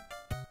whatever you want.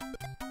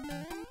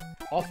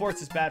 All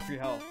forts is bad for your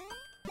health.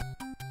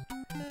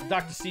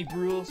 Dr. C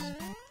Rules.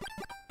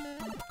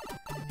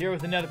 Here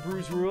with another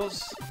Bruise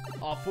Rules.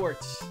 All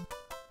forts.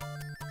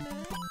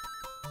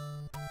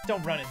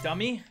 Don't run it,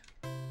 dummy.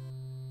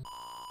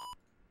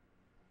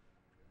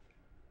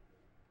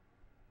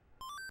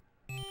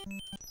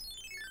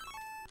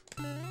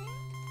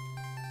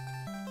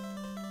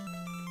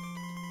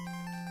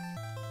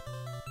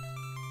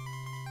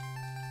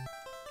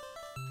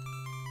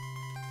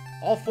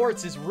 All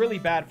forts is really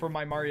bad for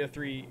my Mario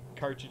 3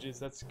 cartridges.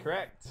 That's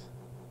correct.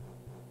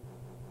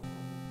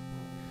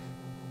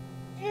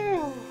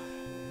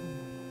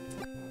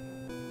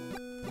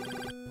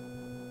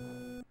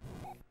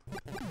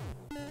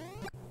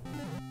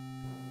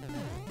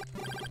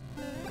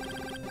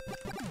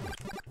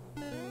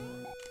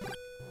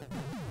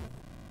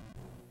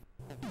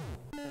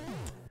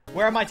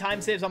 Where are my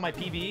time saves on my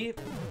PB?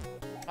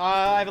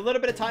 I have a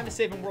little bit of time to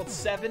save in World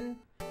 7.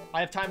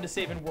 I have time to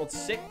save in World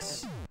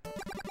 6.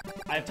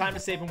 I have time to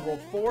save in World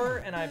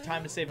 4, and I have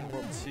time to save in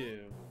World 2.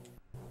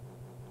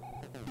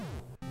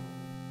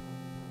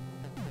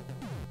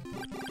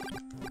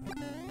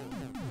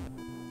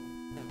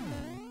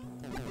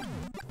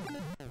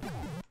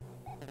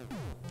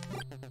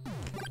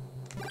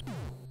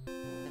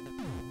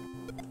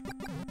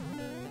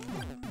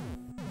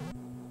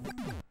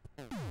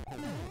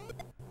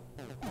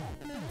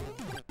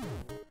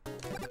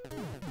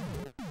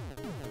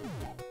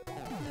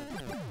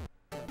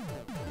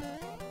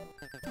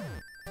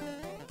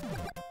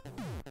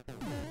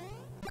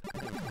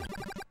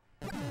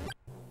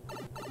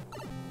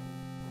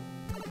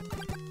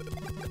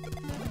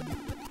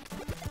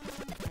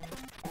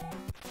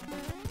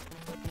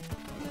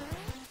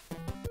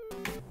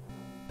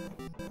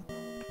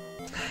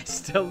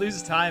 Still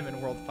lose time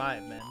in World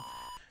 5, man.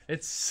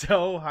 It's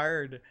so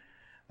hard.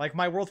 Like,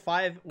 my World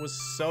 5 was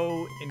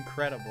so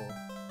incredible.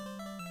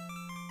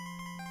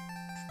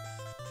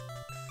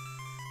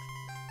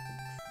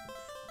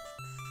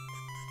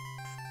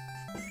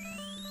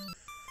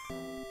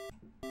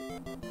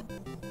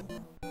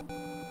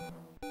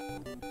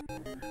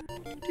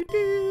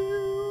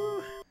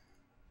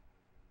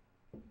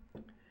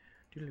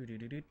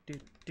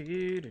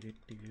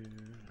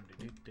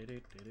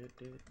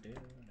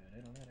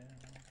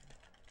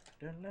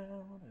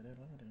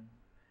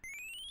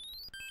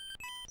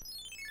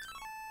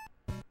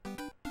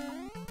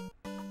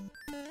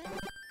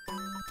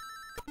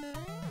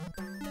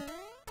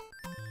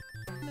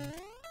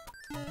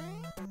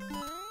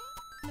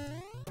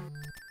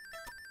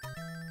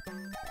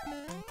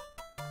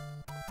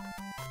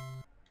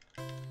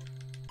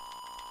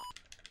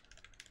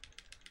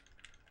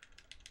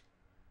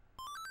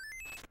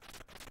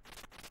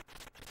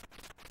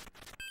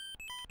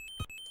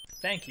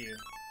 Thank you.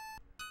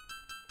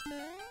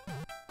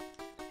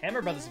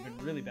 Hammer Brothers have been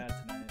really bad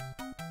tonight.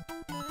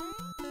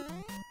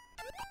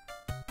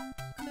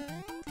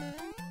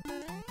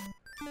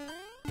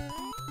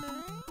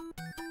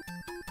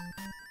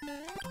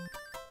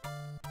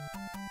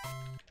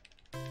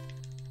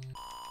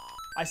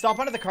 I stop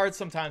onto the card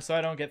sometimes so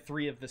I don't get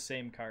 3 of the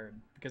same card,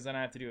 because then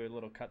I have to do a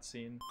little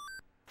cutscene.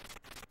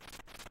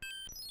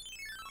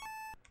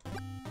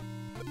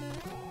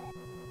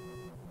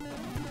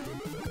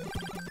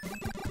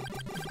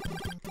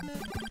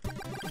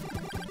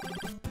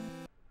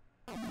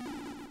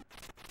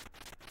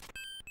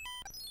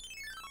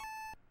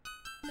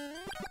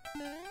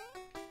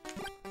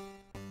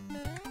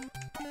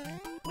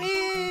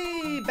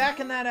 Whee!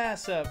 Backing that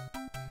ass up.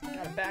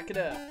 Gotta back it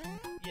up.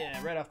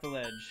 Yeah, right off the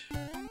ledge.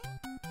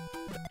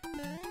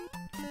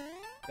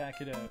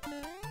 Back it up.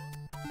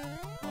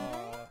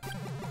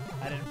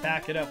 I didn't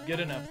back it up good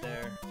enough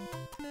there.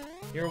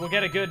 Here, we'll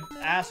get a good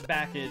ass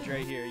backage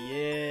right here.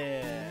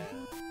 Yeah.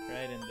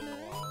 Right into the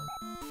wall.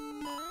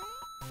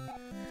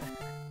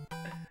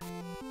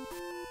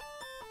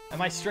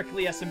 Am I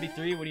strictly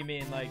SMB3? What do you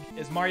mean? Like,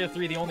 is Mario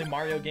 3 the only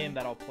Mario game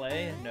that I'll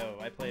play? No,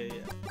 I play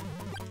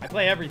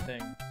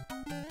everything.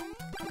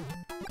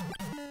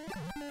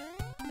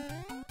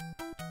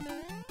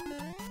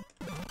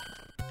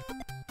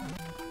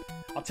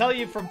 I'll tell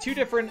you from 2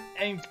 different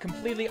and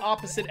completely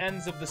opposite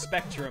ends of the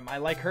spectrum. I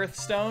like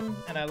Hearthstone,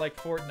 and I like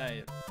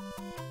Fortnite.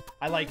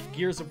 I like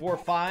Gears of War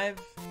 5,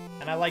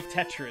 and I like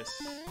Tetris.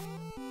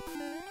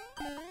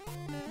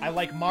 I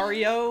like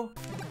Mario,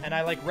 and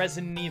I like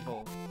Resident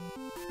Evil.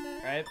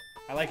 Right?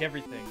 I like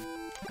everything.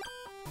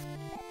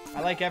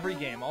 I like every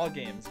game, all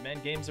games.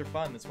 Man, games are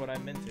fun. That's what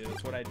I'm into.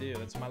 That's what I do.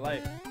 That's my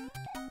life.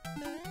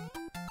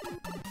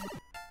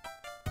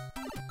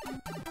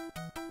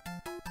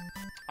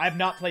 I've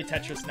not played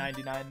Tetris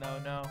 99 though,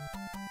 no.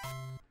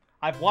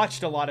 I've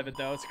watched a lot of it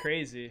though, it's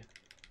crazy.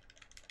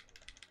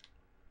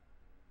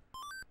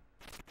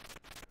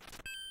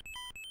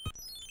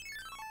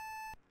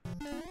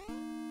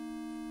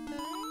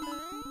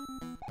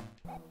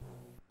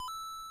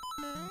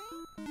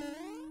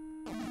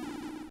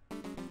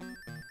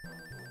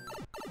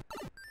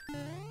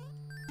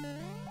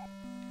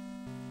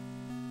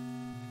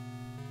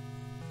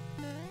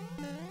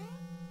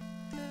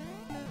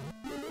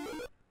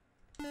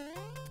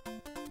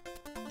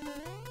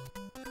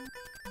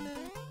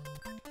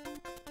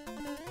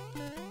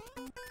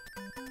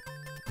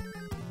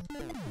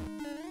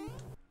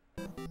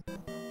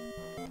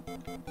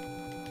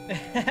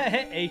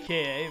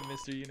 AKA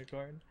Mr.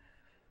 Unicorn.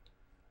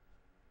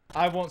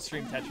 I won't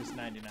stream Tetris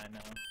 99 now.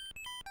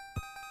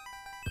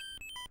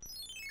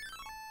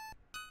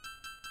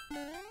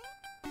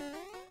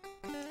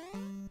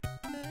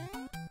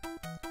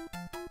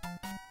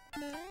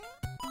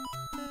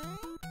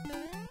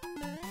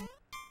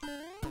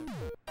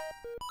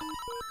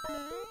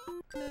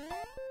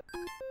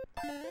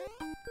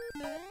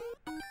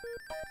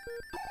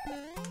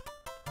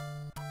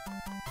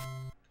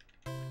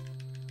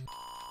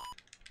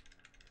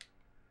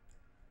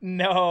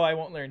 No, I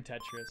won't learn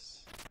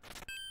Tetris.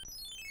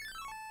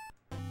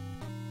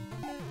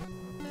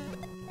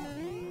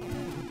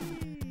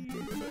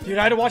 Dude,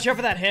 I had to watch out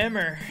for that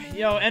hammer.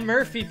 Yo, N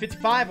Murphy,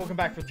 55, welcome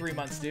back for 3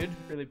 months, dude.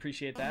 Really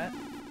appreciate that.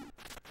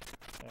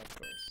 Of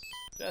course.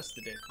 Just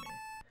to dick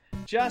me.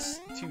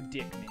 Just to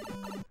dick me.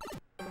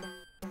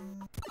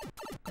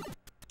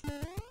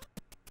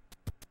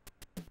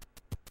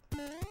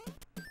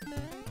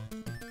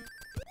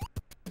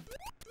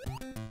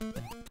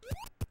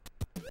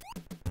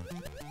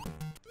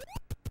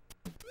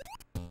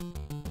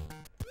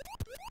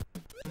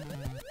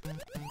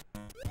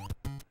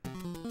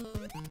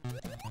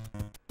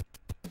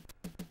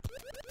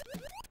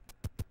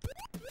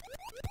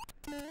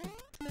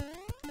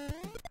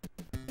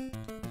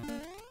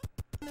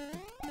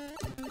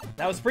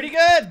 That was pretty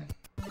good!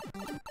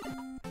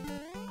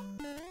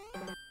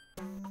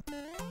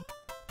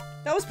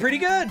 That was pretty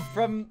good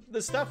from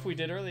the stuff we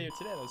did earlier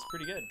today. That was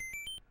pretty good.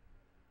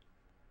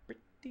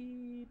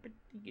 Pretty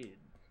good.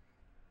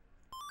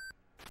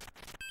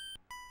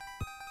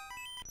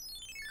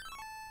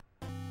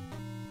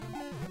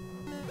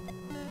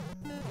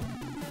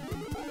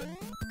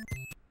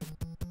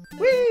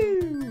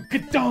 Woo!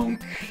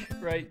 Ka-donk!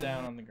 Right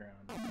down on the ground.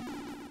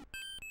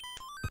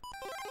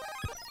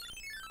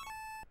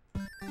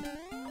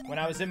 When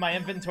I was in my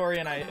inventory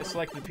and I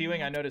selected the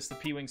P-Wing, I noticed the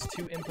P-Wing's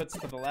 2 inputs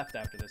to the left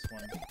after this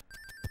one.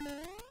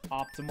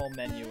 Optimal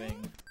menuing.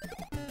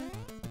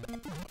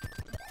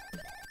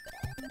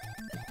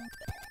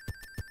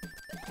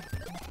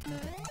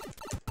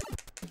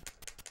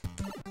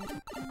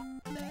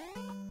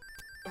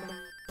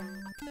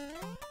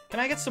 Can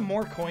I get some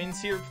more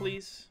coins here,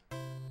 please?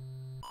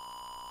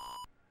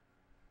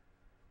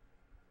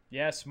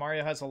 Yes,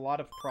 Mario has a lot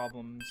of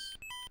problems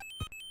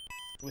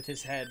with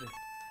his head.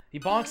 He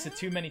bonks it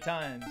too many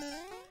times.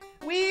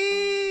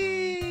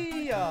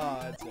 Whee! Oh,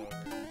 it's over.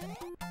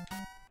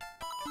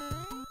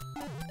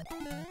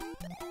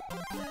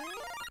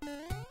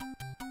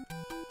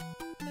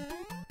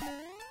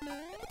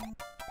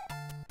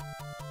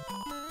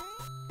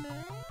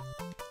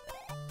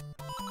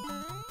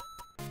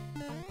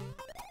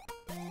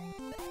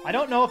 I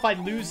don't know if I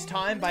lose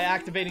time by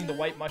activating the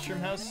White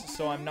Mushroom House,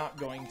 so I'm not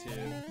going to.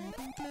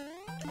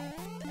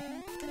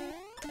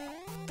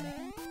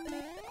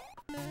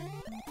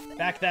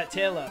 Back that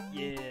tail up.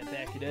 Yeah,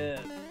 back it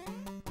up.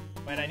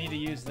 Wait, I need to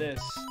use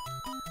this.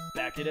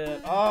 Back it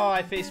up. Oh,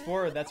 I face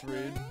forward. That's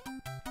rude.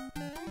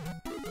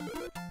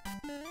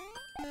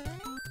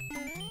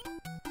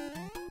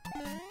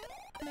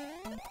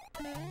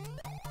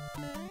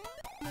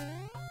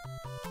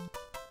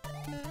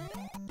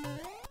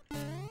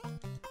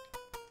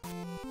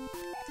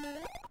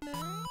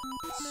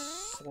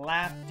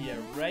 Slapped you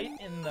right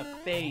in the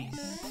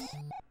face.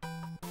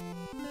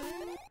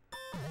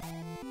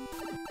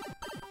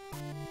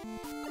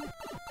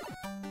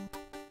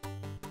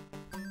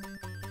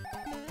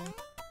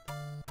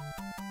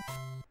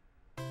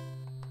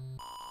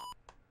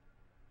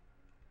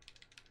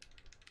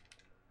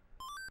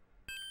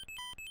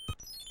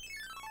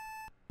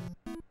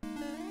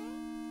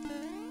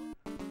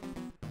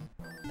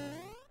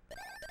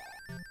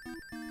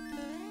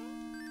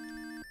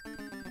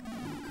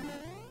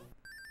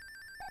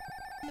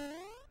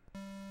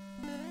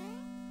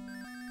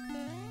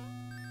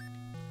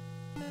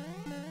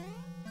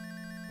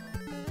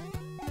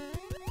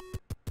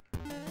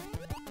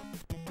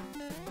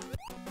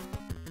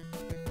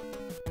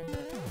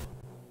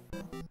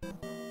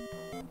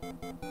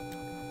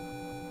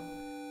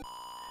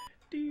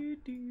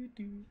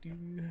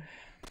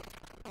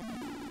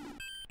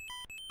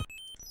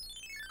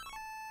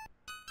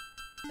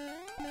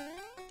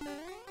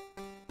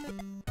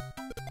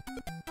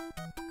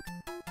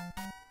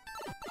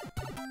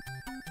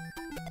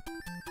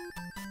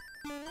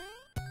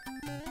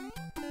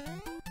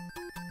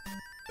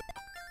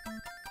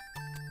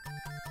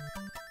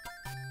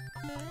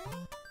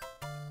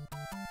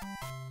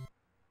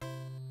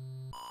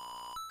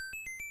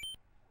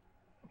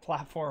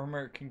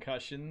 Platformer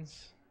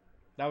concussions.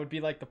 That would be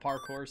like the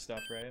parkour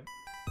stuff, right?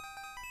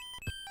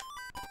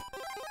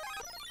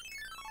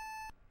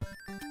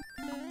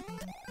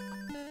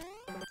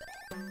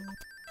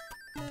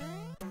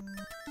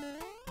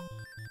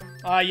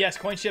 Yes,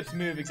 coin ships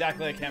move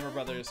exactly like Hammer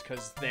Brothers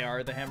because they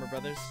are the Hammer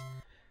Brothers.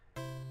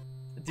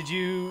 Did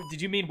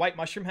you mean White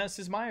Mushroom House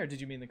is Mine, or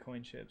did you mean the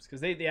coin ships?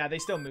 Because they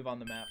still move on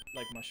the map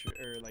like Mushroom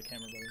or like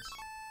Hammer Brothers.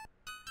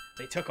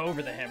 They took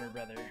over the Hammer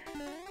Brother.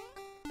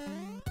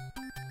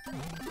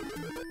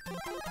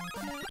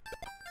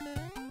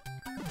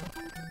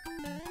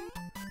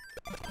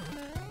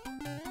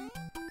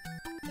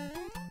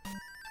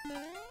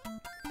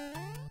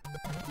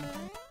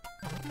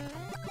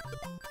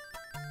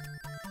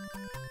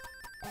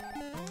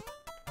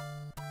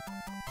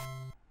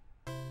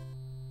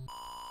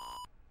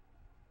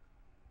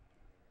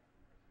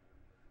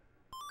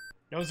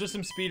 Those are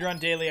some speedrun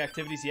daily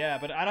activities, yeah,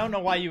 but I don't know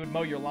why you would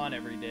mow your lawn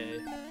every day.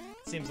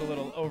 Seems a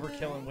little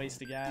overkill and waste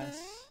of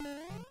gas.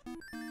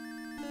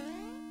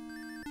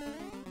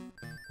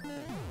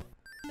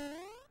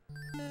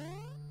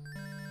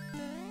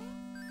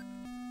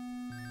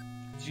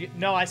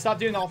 No, I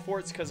stopped doing all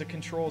forts because it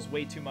controls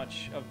way too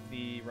much of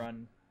the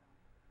run.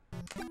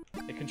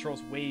 It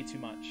controls way too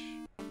much.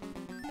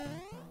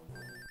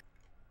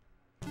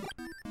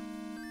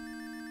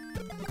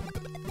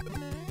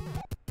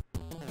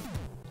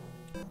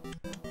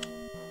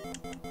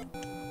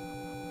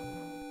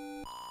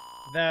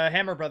 The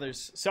Hammer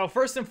Brothers. So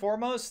first and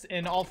foremost,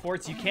 in all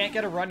forts, you can't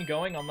get a run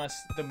going unless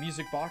the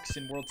music box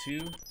in World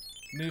 2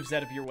 moves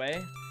out of your way.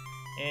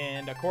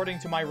 And according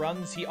to my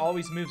runs, he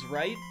always moves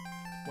right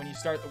when you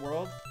start the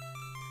world.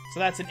 So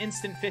that's an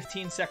instant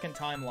 15-second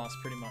time loss,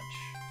 pretty much.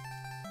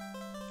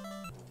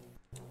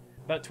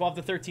 About 12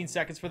 to 13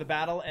 seconds for the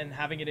battle, and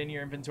having it in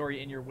your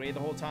inventory in your way the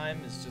whole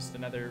time is just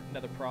another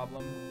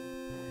problem.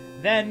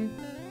 Then,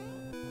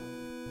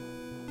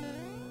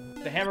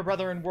 the Hammer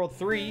Brother in World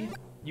 3...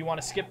 you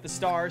want to skip the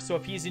star, so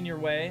if he's in your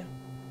way,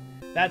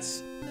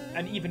 that's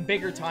an even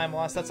bigger time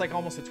loss. That's like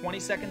almost a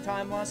 20-second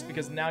time loss,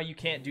 because now you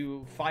can't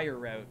do fire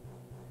route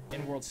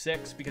in World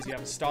 6 because you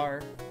have a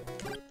star.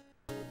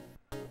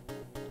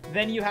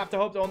 Then you have to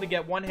hope to only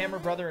get one Hammer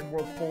Brother in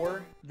World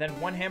 4, then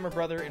one Hammer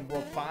Brother in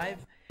World 5,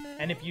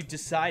 and if you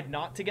decide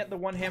not to get the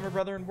one Hammer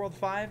Brother in World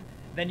 5,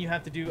 then you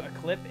have to do a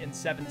clip in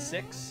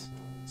 7-6,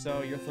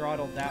 so you're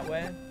throttled that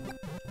way.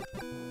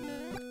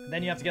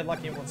 Then you have to get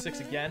lucky in World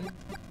 6 again.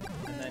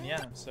 And then,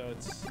 yeah, so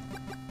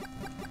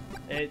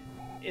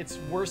it's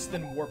worse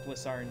than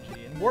Warpless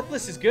RNG. And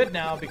Warpless is good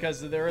now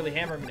because of the early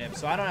Hammer Manip,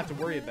 so I don't have to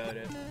worry about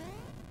it.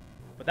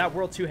 But that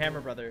World 2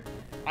 Hammer Brother,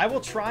 I will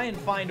try and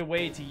find a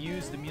way to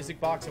use the music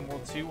box in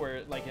World 2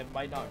 where like it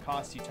might not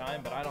cost you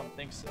time, but I don't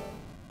think so.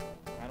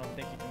 I don't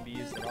think it can be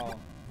used at all.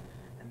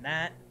 And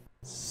that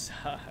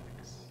sucks.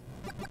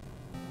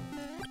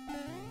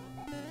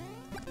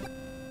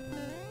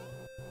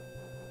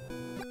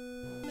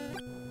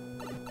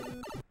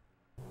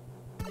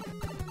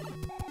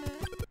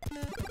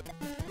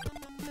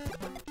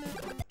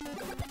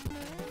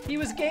 He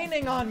was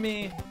gaining on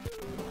me!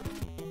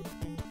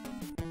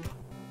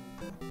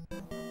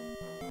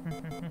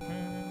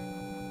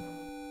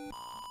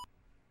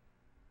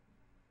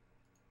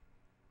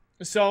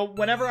 So,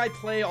 whenever I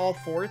play all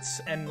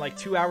forts and like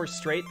 2 hours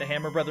straight, the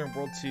Hammer Brother in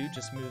World 2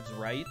 just moves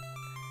right,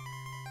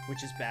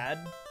 which is bad.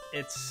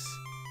 It's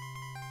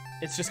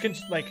just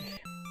like,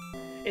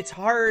 It's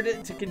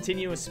hard to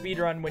continue a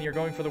speedrun when you're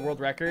going for the world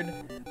record,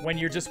 when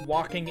you're just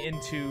walking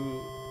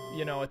into,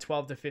 you know, a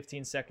 12 to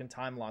 15 second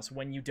time loss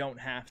when you don't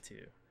have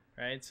to,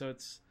 right? So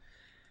it's...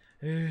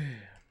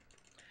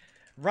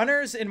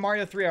 Runners in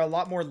Mario 3 are a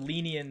lot more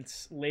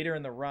lenient later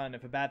in the run.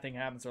 If a bad thing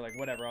happens, they're like,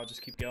 whatever, I'll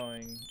just keep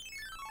going.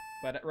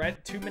 But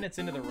right 2 minutes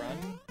into the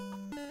run...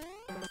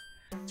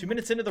 2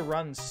 minutes into the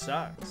run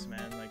sucks,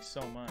 man, like,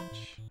 so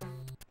much.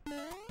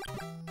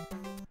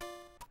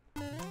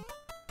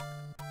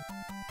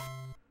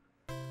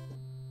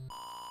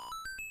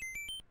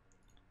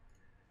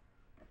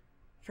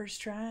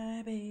 First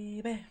try,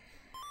 baby.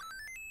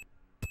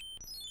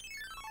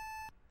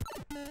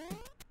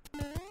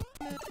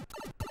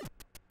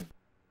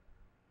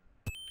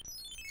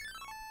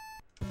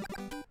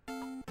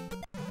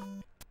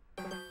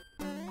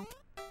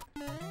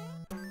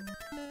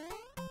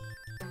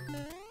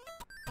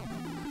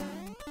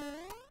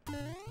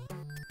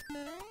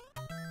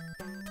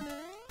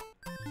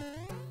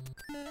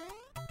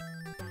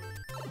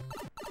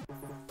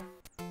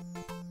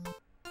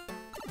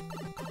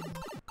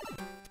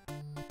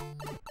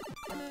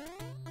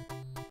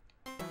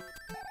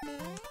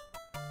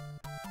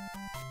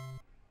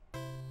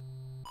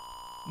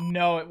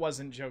 No, it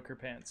wasn't Joker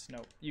Pants.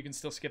 No, you can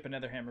still skip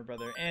another Hammer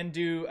Brother and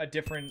do a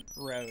different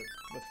route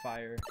with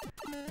fire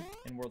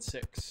in World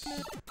 6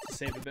 to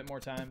save a bit more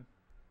time.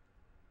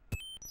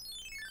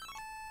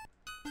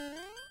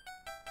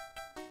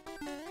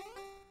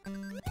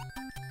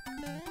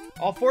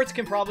 All forts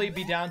can probably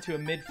be down to a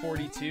mid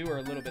 42 or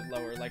a little bit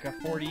lower, like a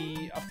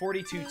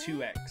 42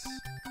 2x,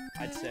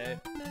 I'd say,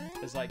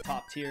 is like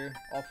top tier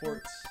all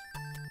forts.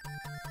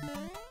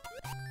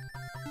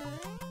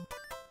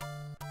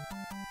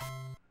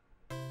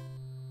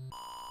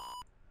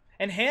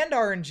 And hand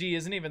RNG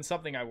isn't even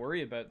something I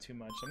worry about too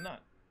much. I'm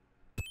not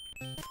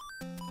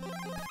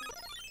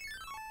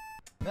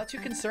too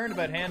concerned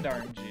about hand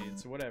RNG.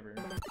 It's whatever.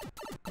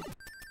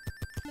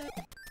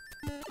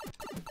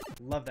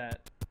 Love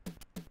that.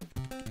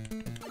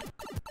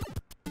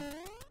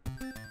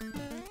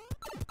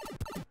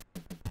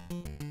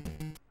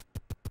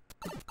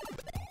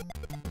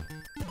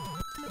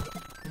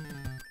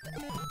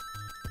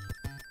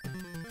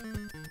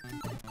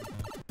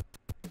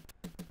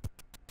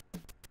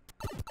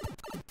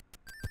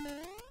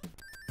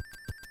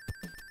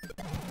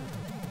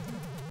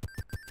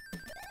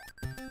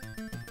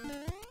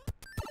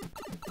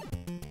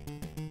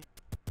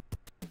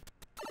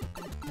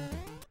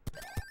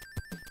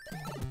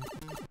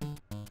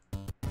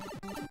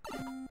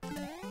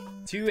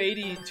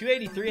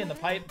 $283 in the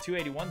pipe,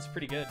 281's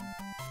pretty good.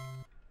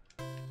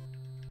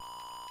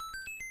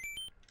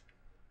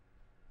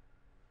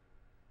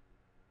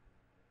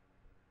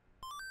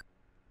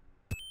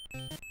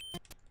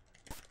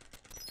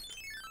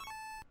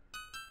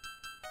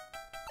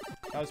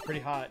 That was pretty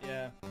hot,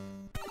 yeah.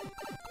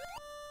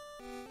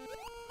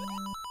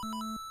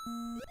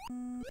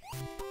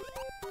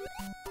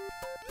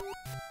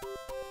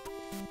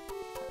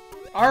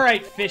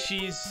 Alright,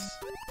 fishies.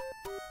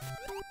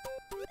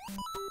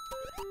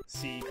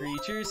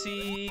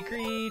 Sea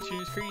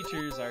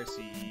creatures are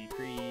sea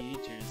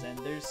creatures, and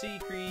they're sea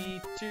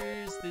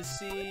creatures, the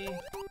sea.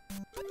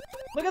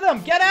 Look at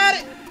them, get at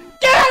it!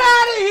 Get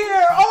out of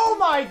here! Oh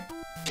my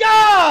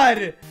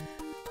god!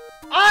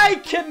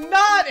 I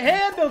cannot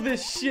handle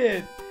this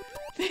shit!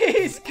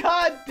 These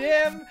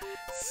goddamn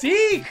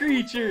sea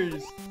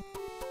creatures!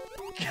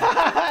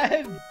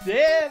 God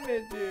damn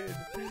it, dude!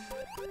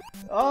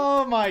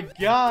 Oh my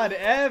god,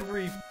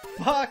 every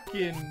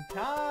fucking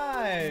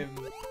time!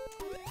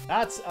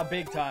 That's a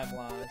big time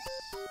loss.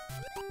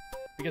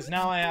 Because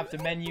now I have to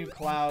menu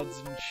clouds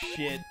and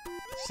shit.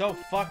 So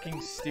fucking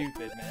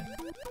stupid, man.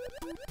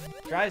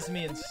 Drives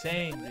me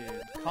insane,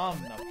 dude. Come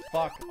the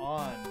fuck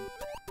on.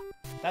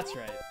 That's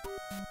right.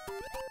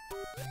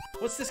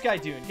 What's this guy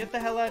doing? Get the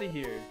hell out of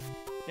here.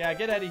 Yeah,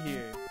 get out of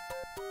here.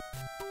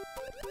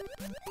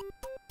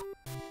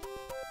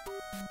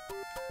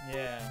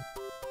 Yeah.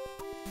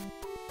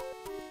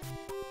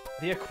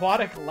 The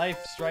aquatic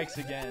life strikes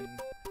again.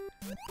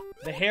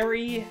 The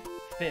hairy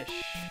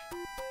fish.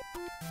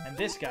 And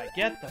this guy,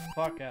 get the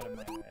fuck out of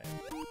my way.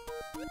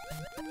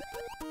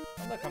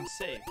 Oh, look, I'm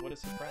safe. What a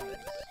surprise.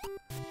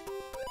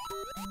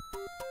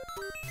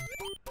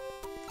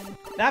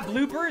 That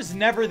blooper is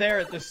never there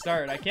at the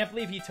start. I can't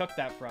believe he took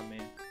that from me.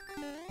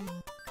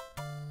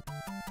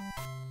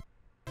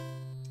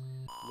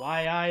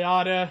 Why I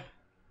oughta...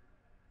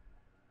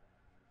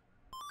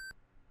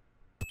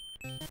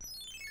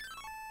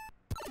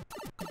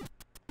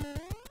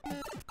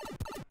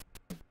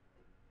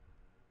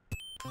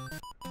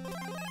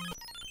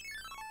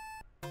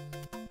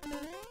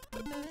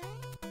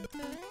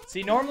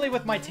 See, normally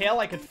with my tail,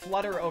 I could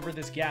flutter over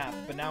this gap,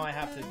 but now I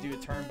have to do a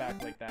turn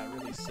back like that. It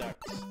really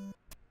sucks.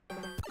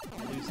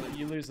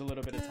 You lose a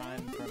little bit of time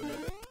from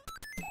it.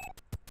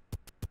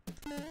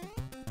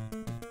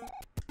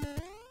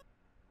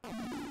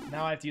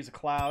 Now I have to use a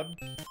cloud.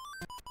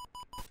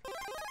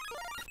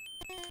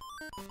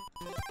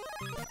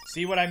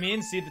 See what I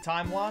mean? See the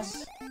time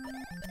loss?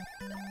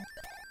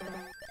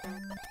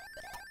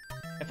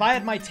 if I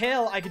had my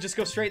tail, I could just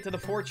go straight to the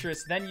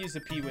fortress, then use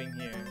a P-Wing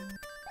here.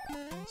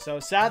 So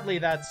sadly,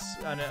 that's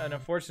an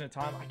unfortunate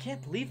time. I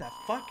can't believe that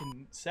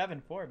fucking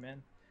 7-4,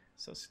 man.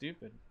 So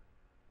stupid.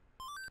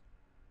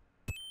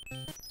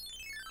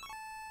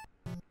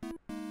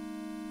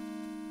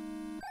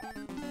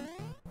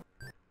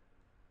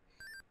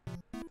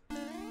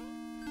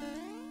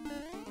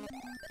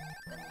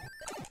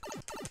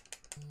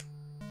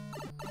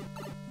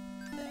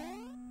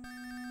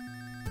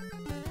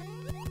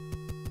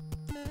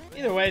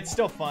 Either way, it's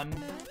still fun.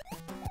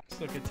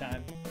 Still a good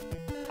time.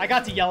 I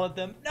got to yell at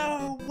them.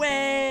 No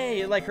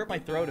way! It like hurt my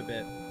throat a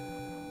bit.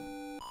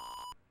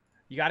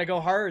 You gotta go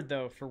hard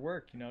though for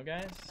work, you know,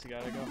 guys? You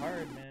gotta go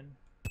hard, man.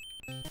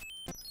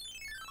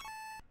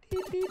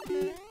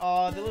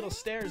 Oh, the little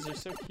stairs are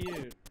so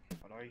cute.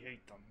 But I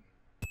hate them.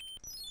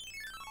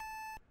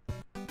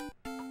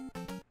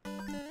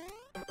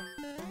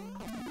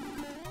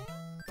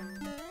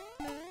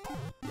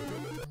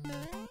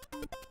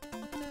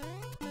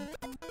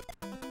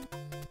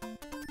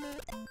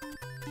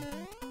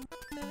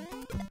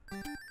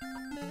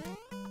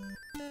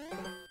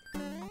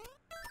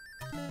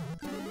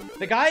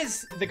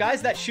 The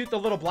guys that shoot the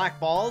little black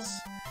balls,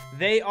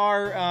 they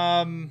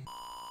are,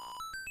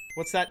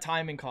 what's that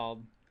timing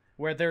called?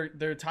 Where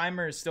their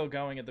timer is still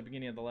going at the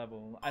beginning of the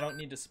level. I don't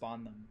need to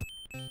spawn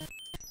them.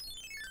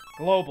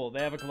 Global,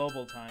 they have a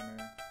global timer.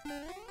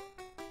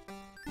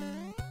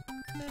 Ooh,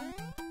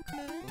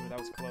 that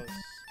was close.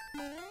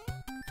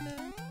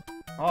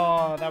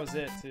 Oh, that was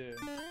it, too.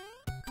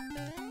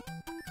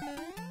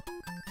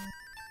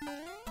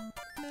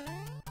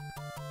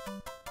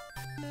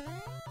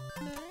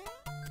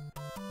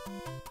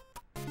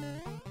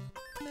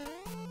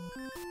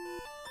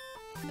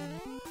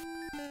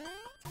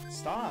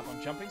 Stop,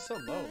 I'm jumping so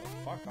low,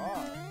 like, fuck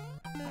off.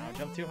 Now I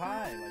jump too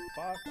high, like,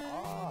 fuck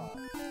off.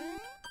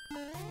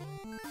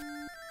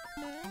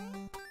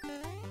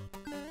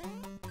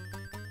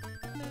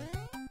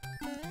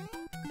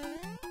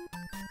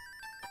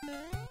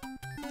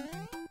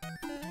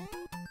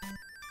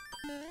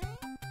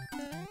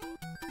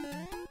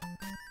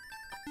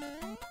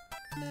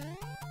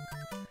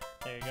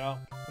 There you go.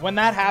 When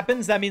that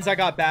happens, that means I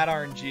got bad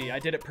RNG. I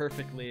did it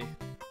perfectly.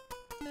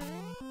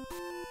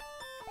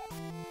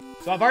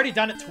 So I've already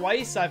done it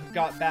twice. I've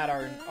got bad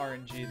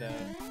RNG though.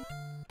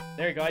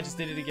 There you go. I just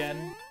did it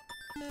again.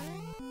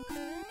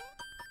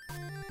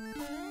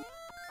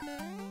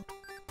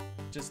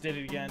 Just did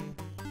it again.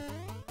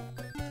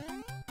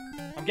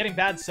 I'm getting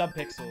bad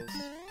subpixels.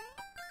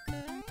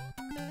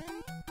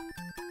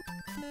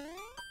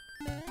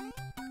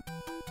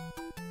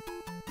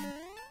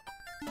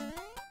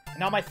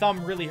 Now my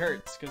thumb really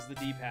hurts because the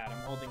D-pad.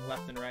 I'm holding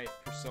left and right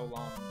for so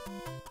long.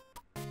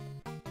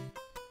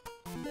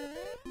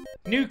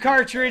 New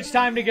cartridge,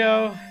 time to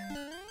go.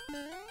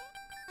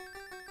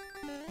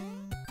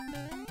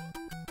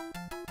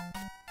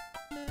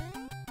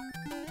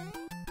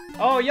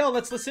 Oh, yo,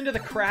 let's listen to the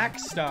crack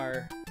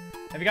star.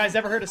 Have you guys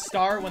ever heard a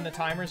star when the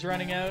timer's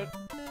running out?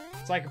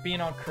 It's like being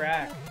on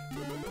crack.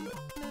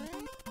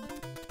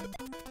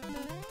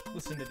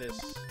 Listen to this.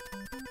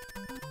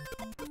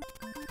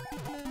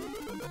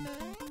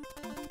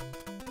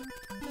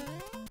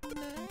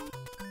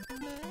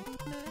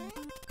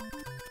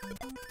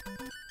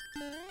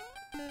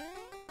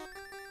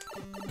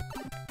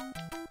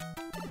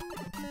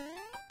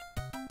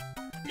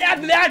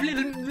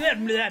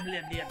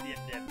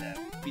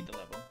 Beat the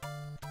level.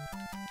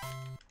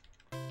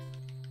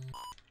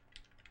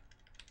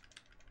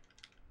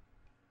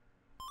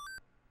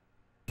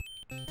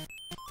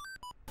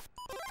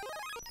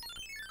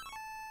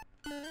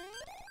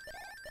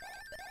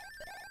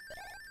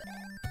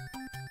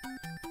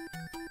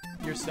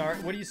 You're sorry?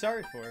 What are you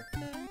sorry for?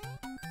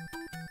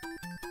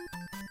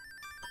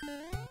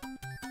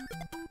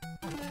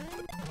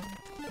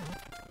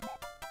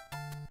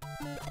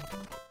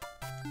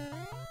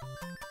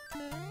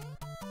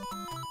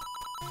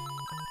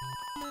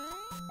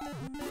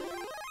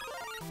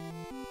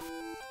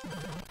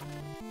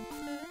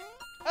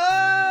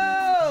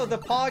 Oh, the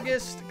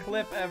poggest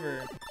clip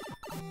ever.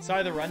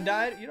 Sorry, the run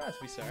died? You don't have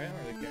to be sorry. I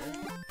don't really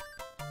care.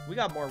 We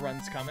got more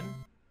runs coming.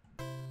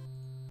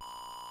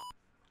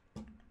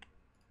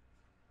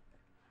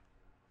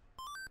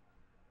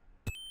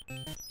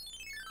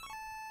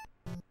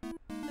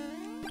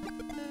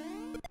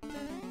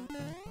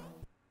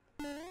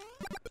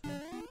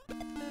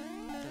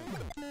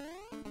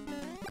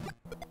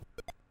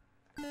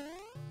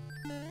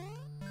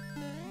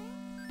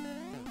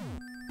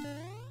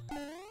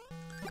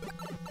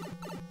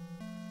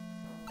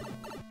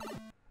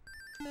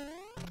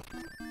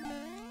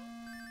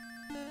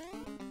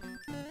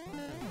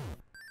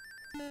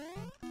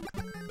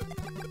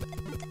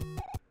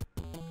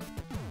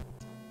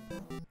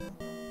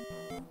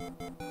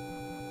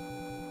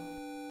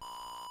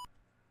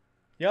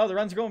 Yo, the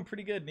run's going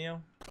pretty good,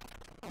 Neo.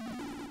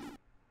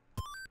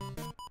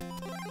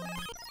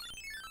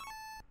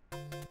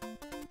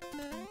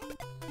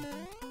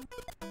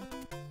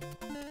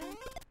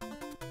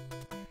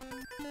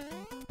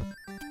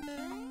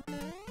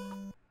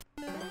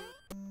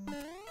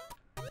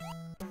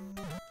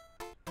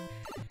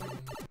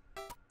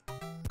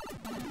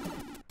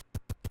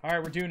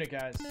 Alright, we're doing it,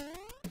 guys.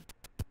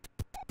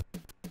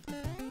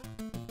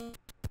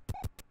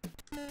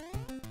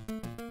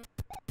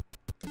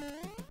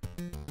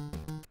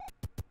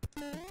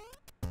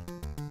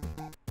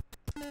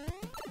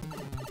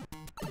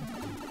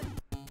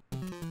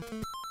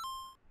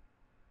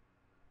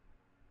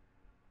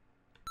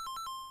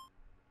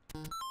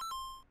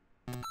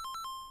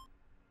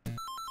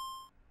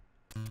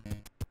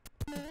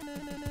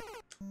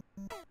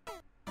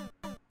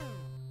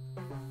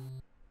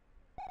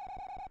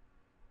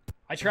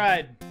 I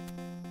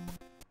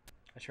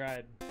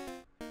tried.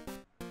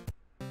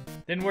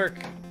 Didn't work.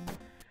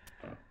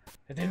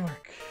 It didn't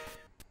work.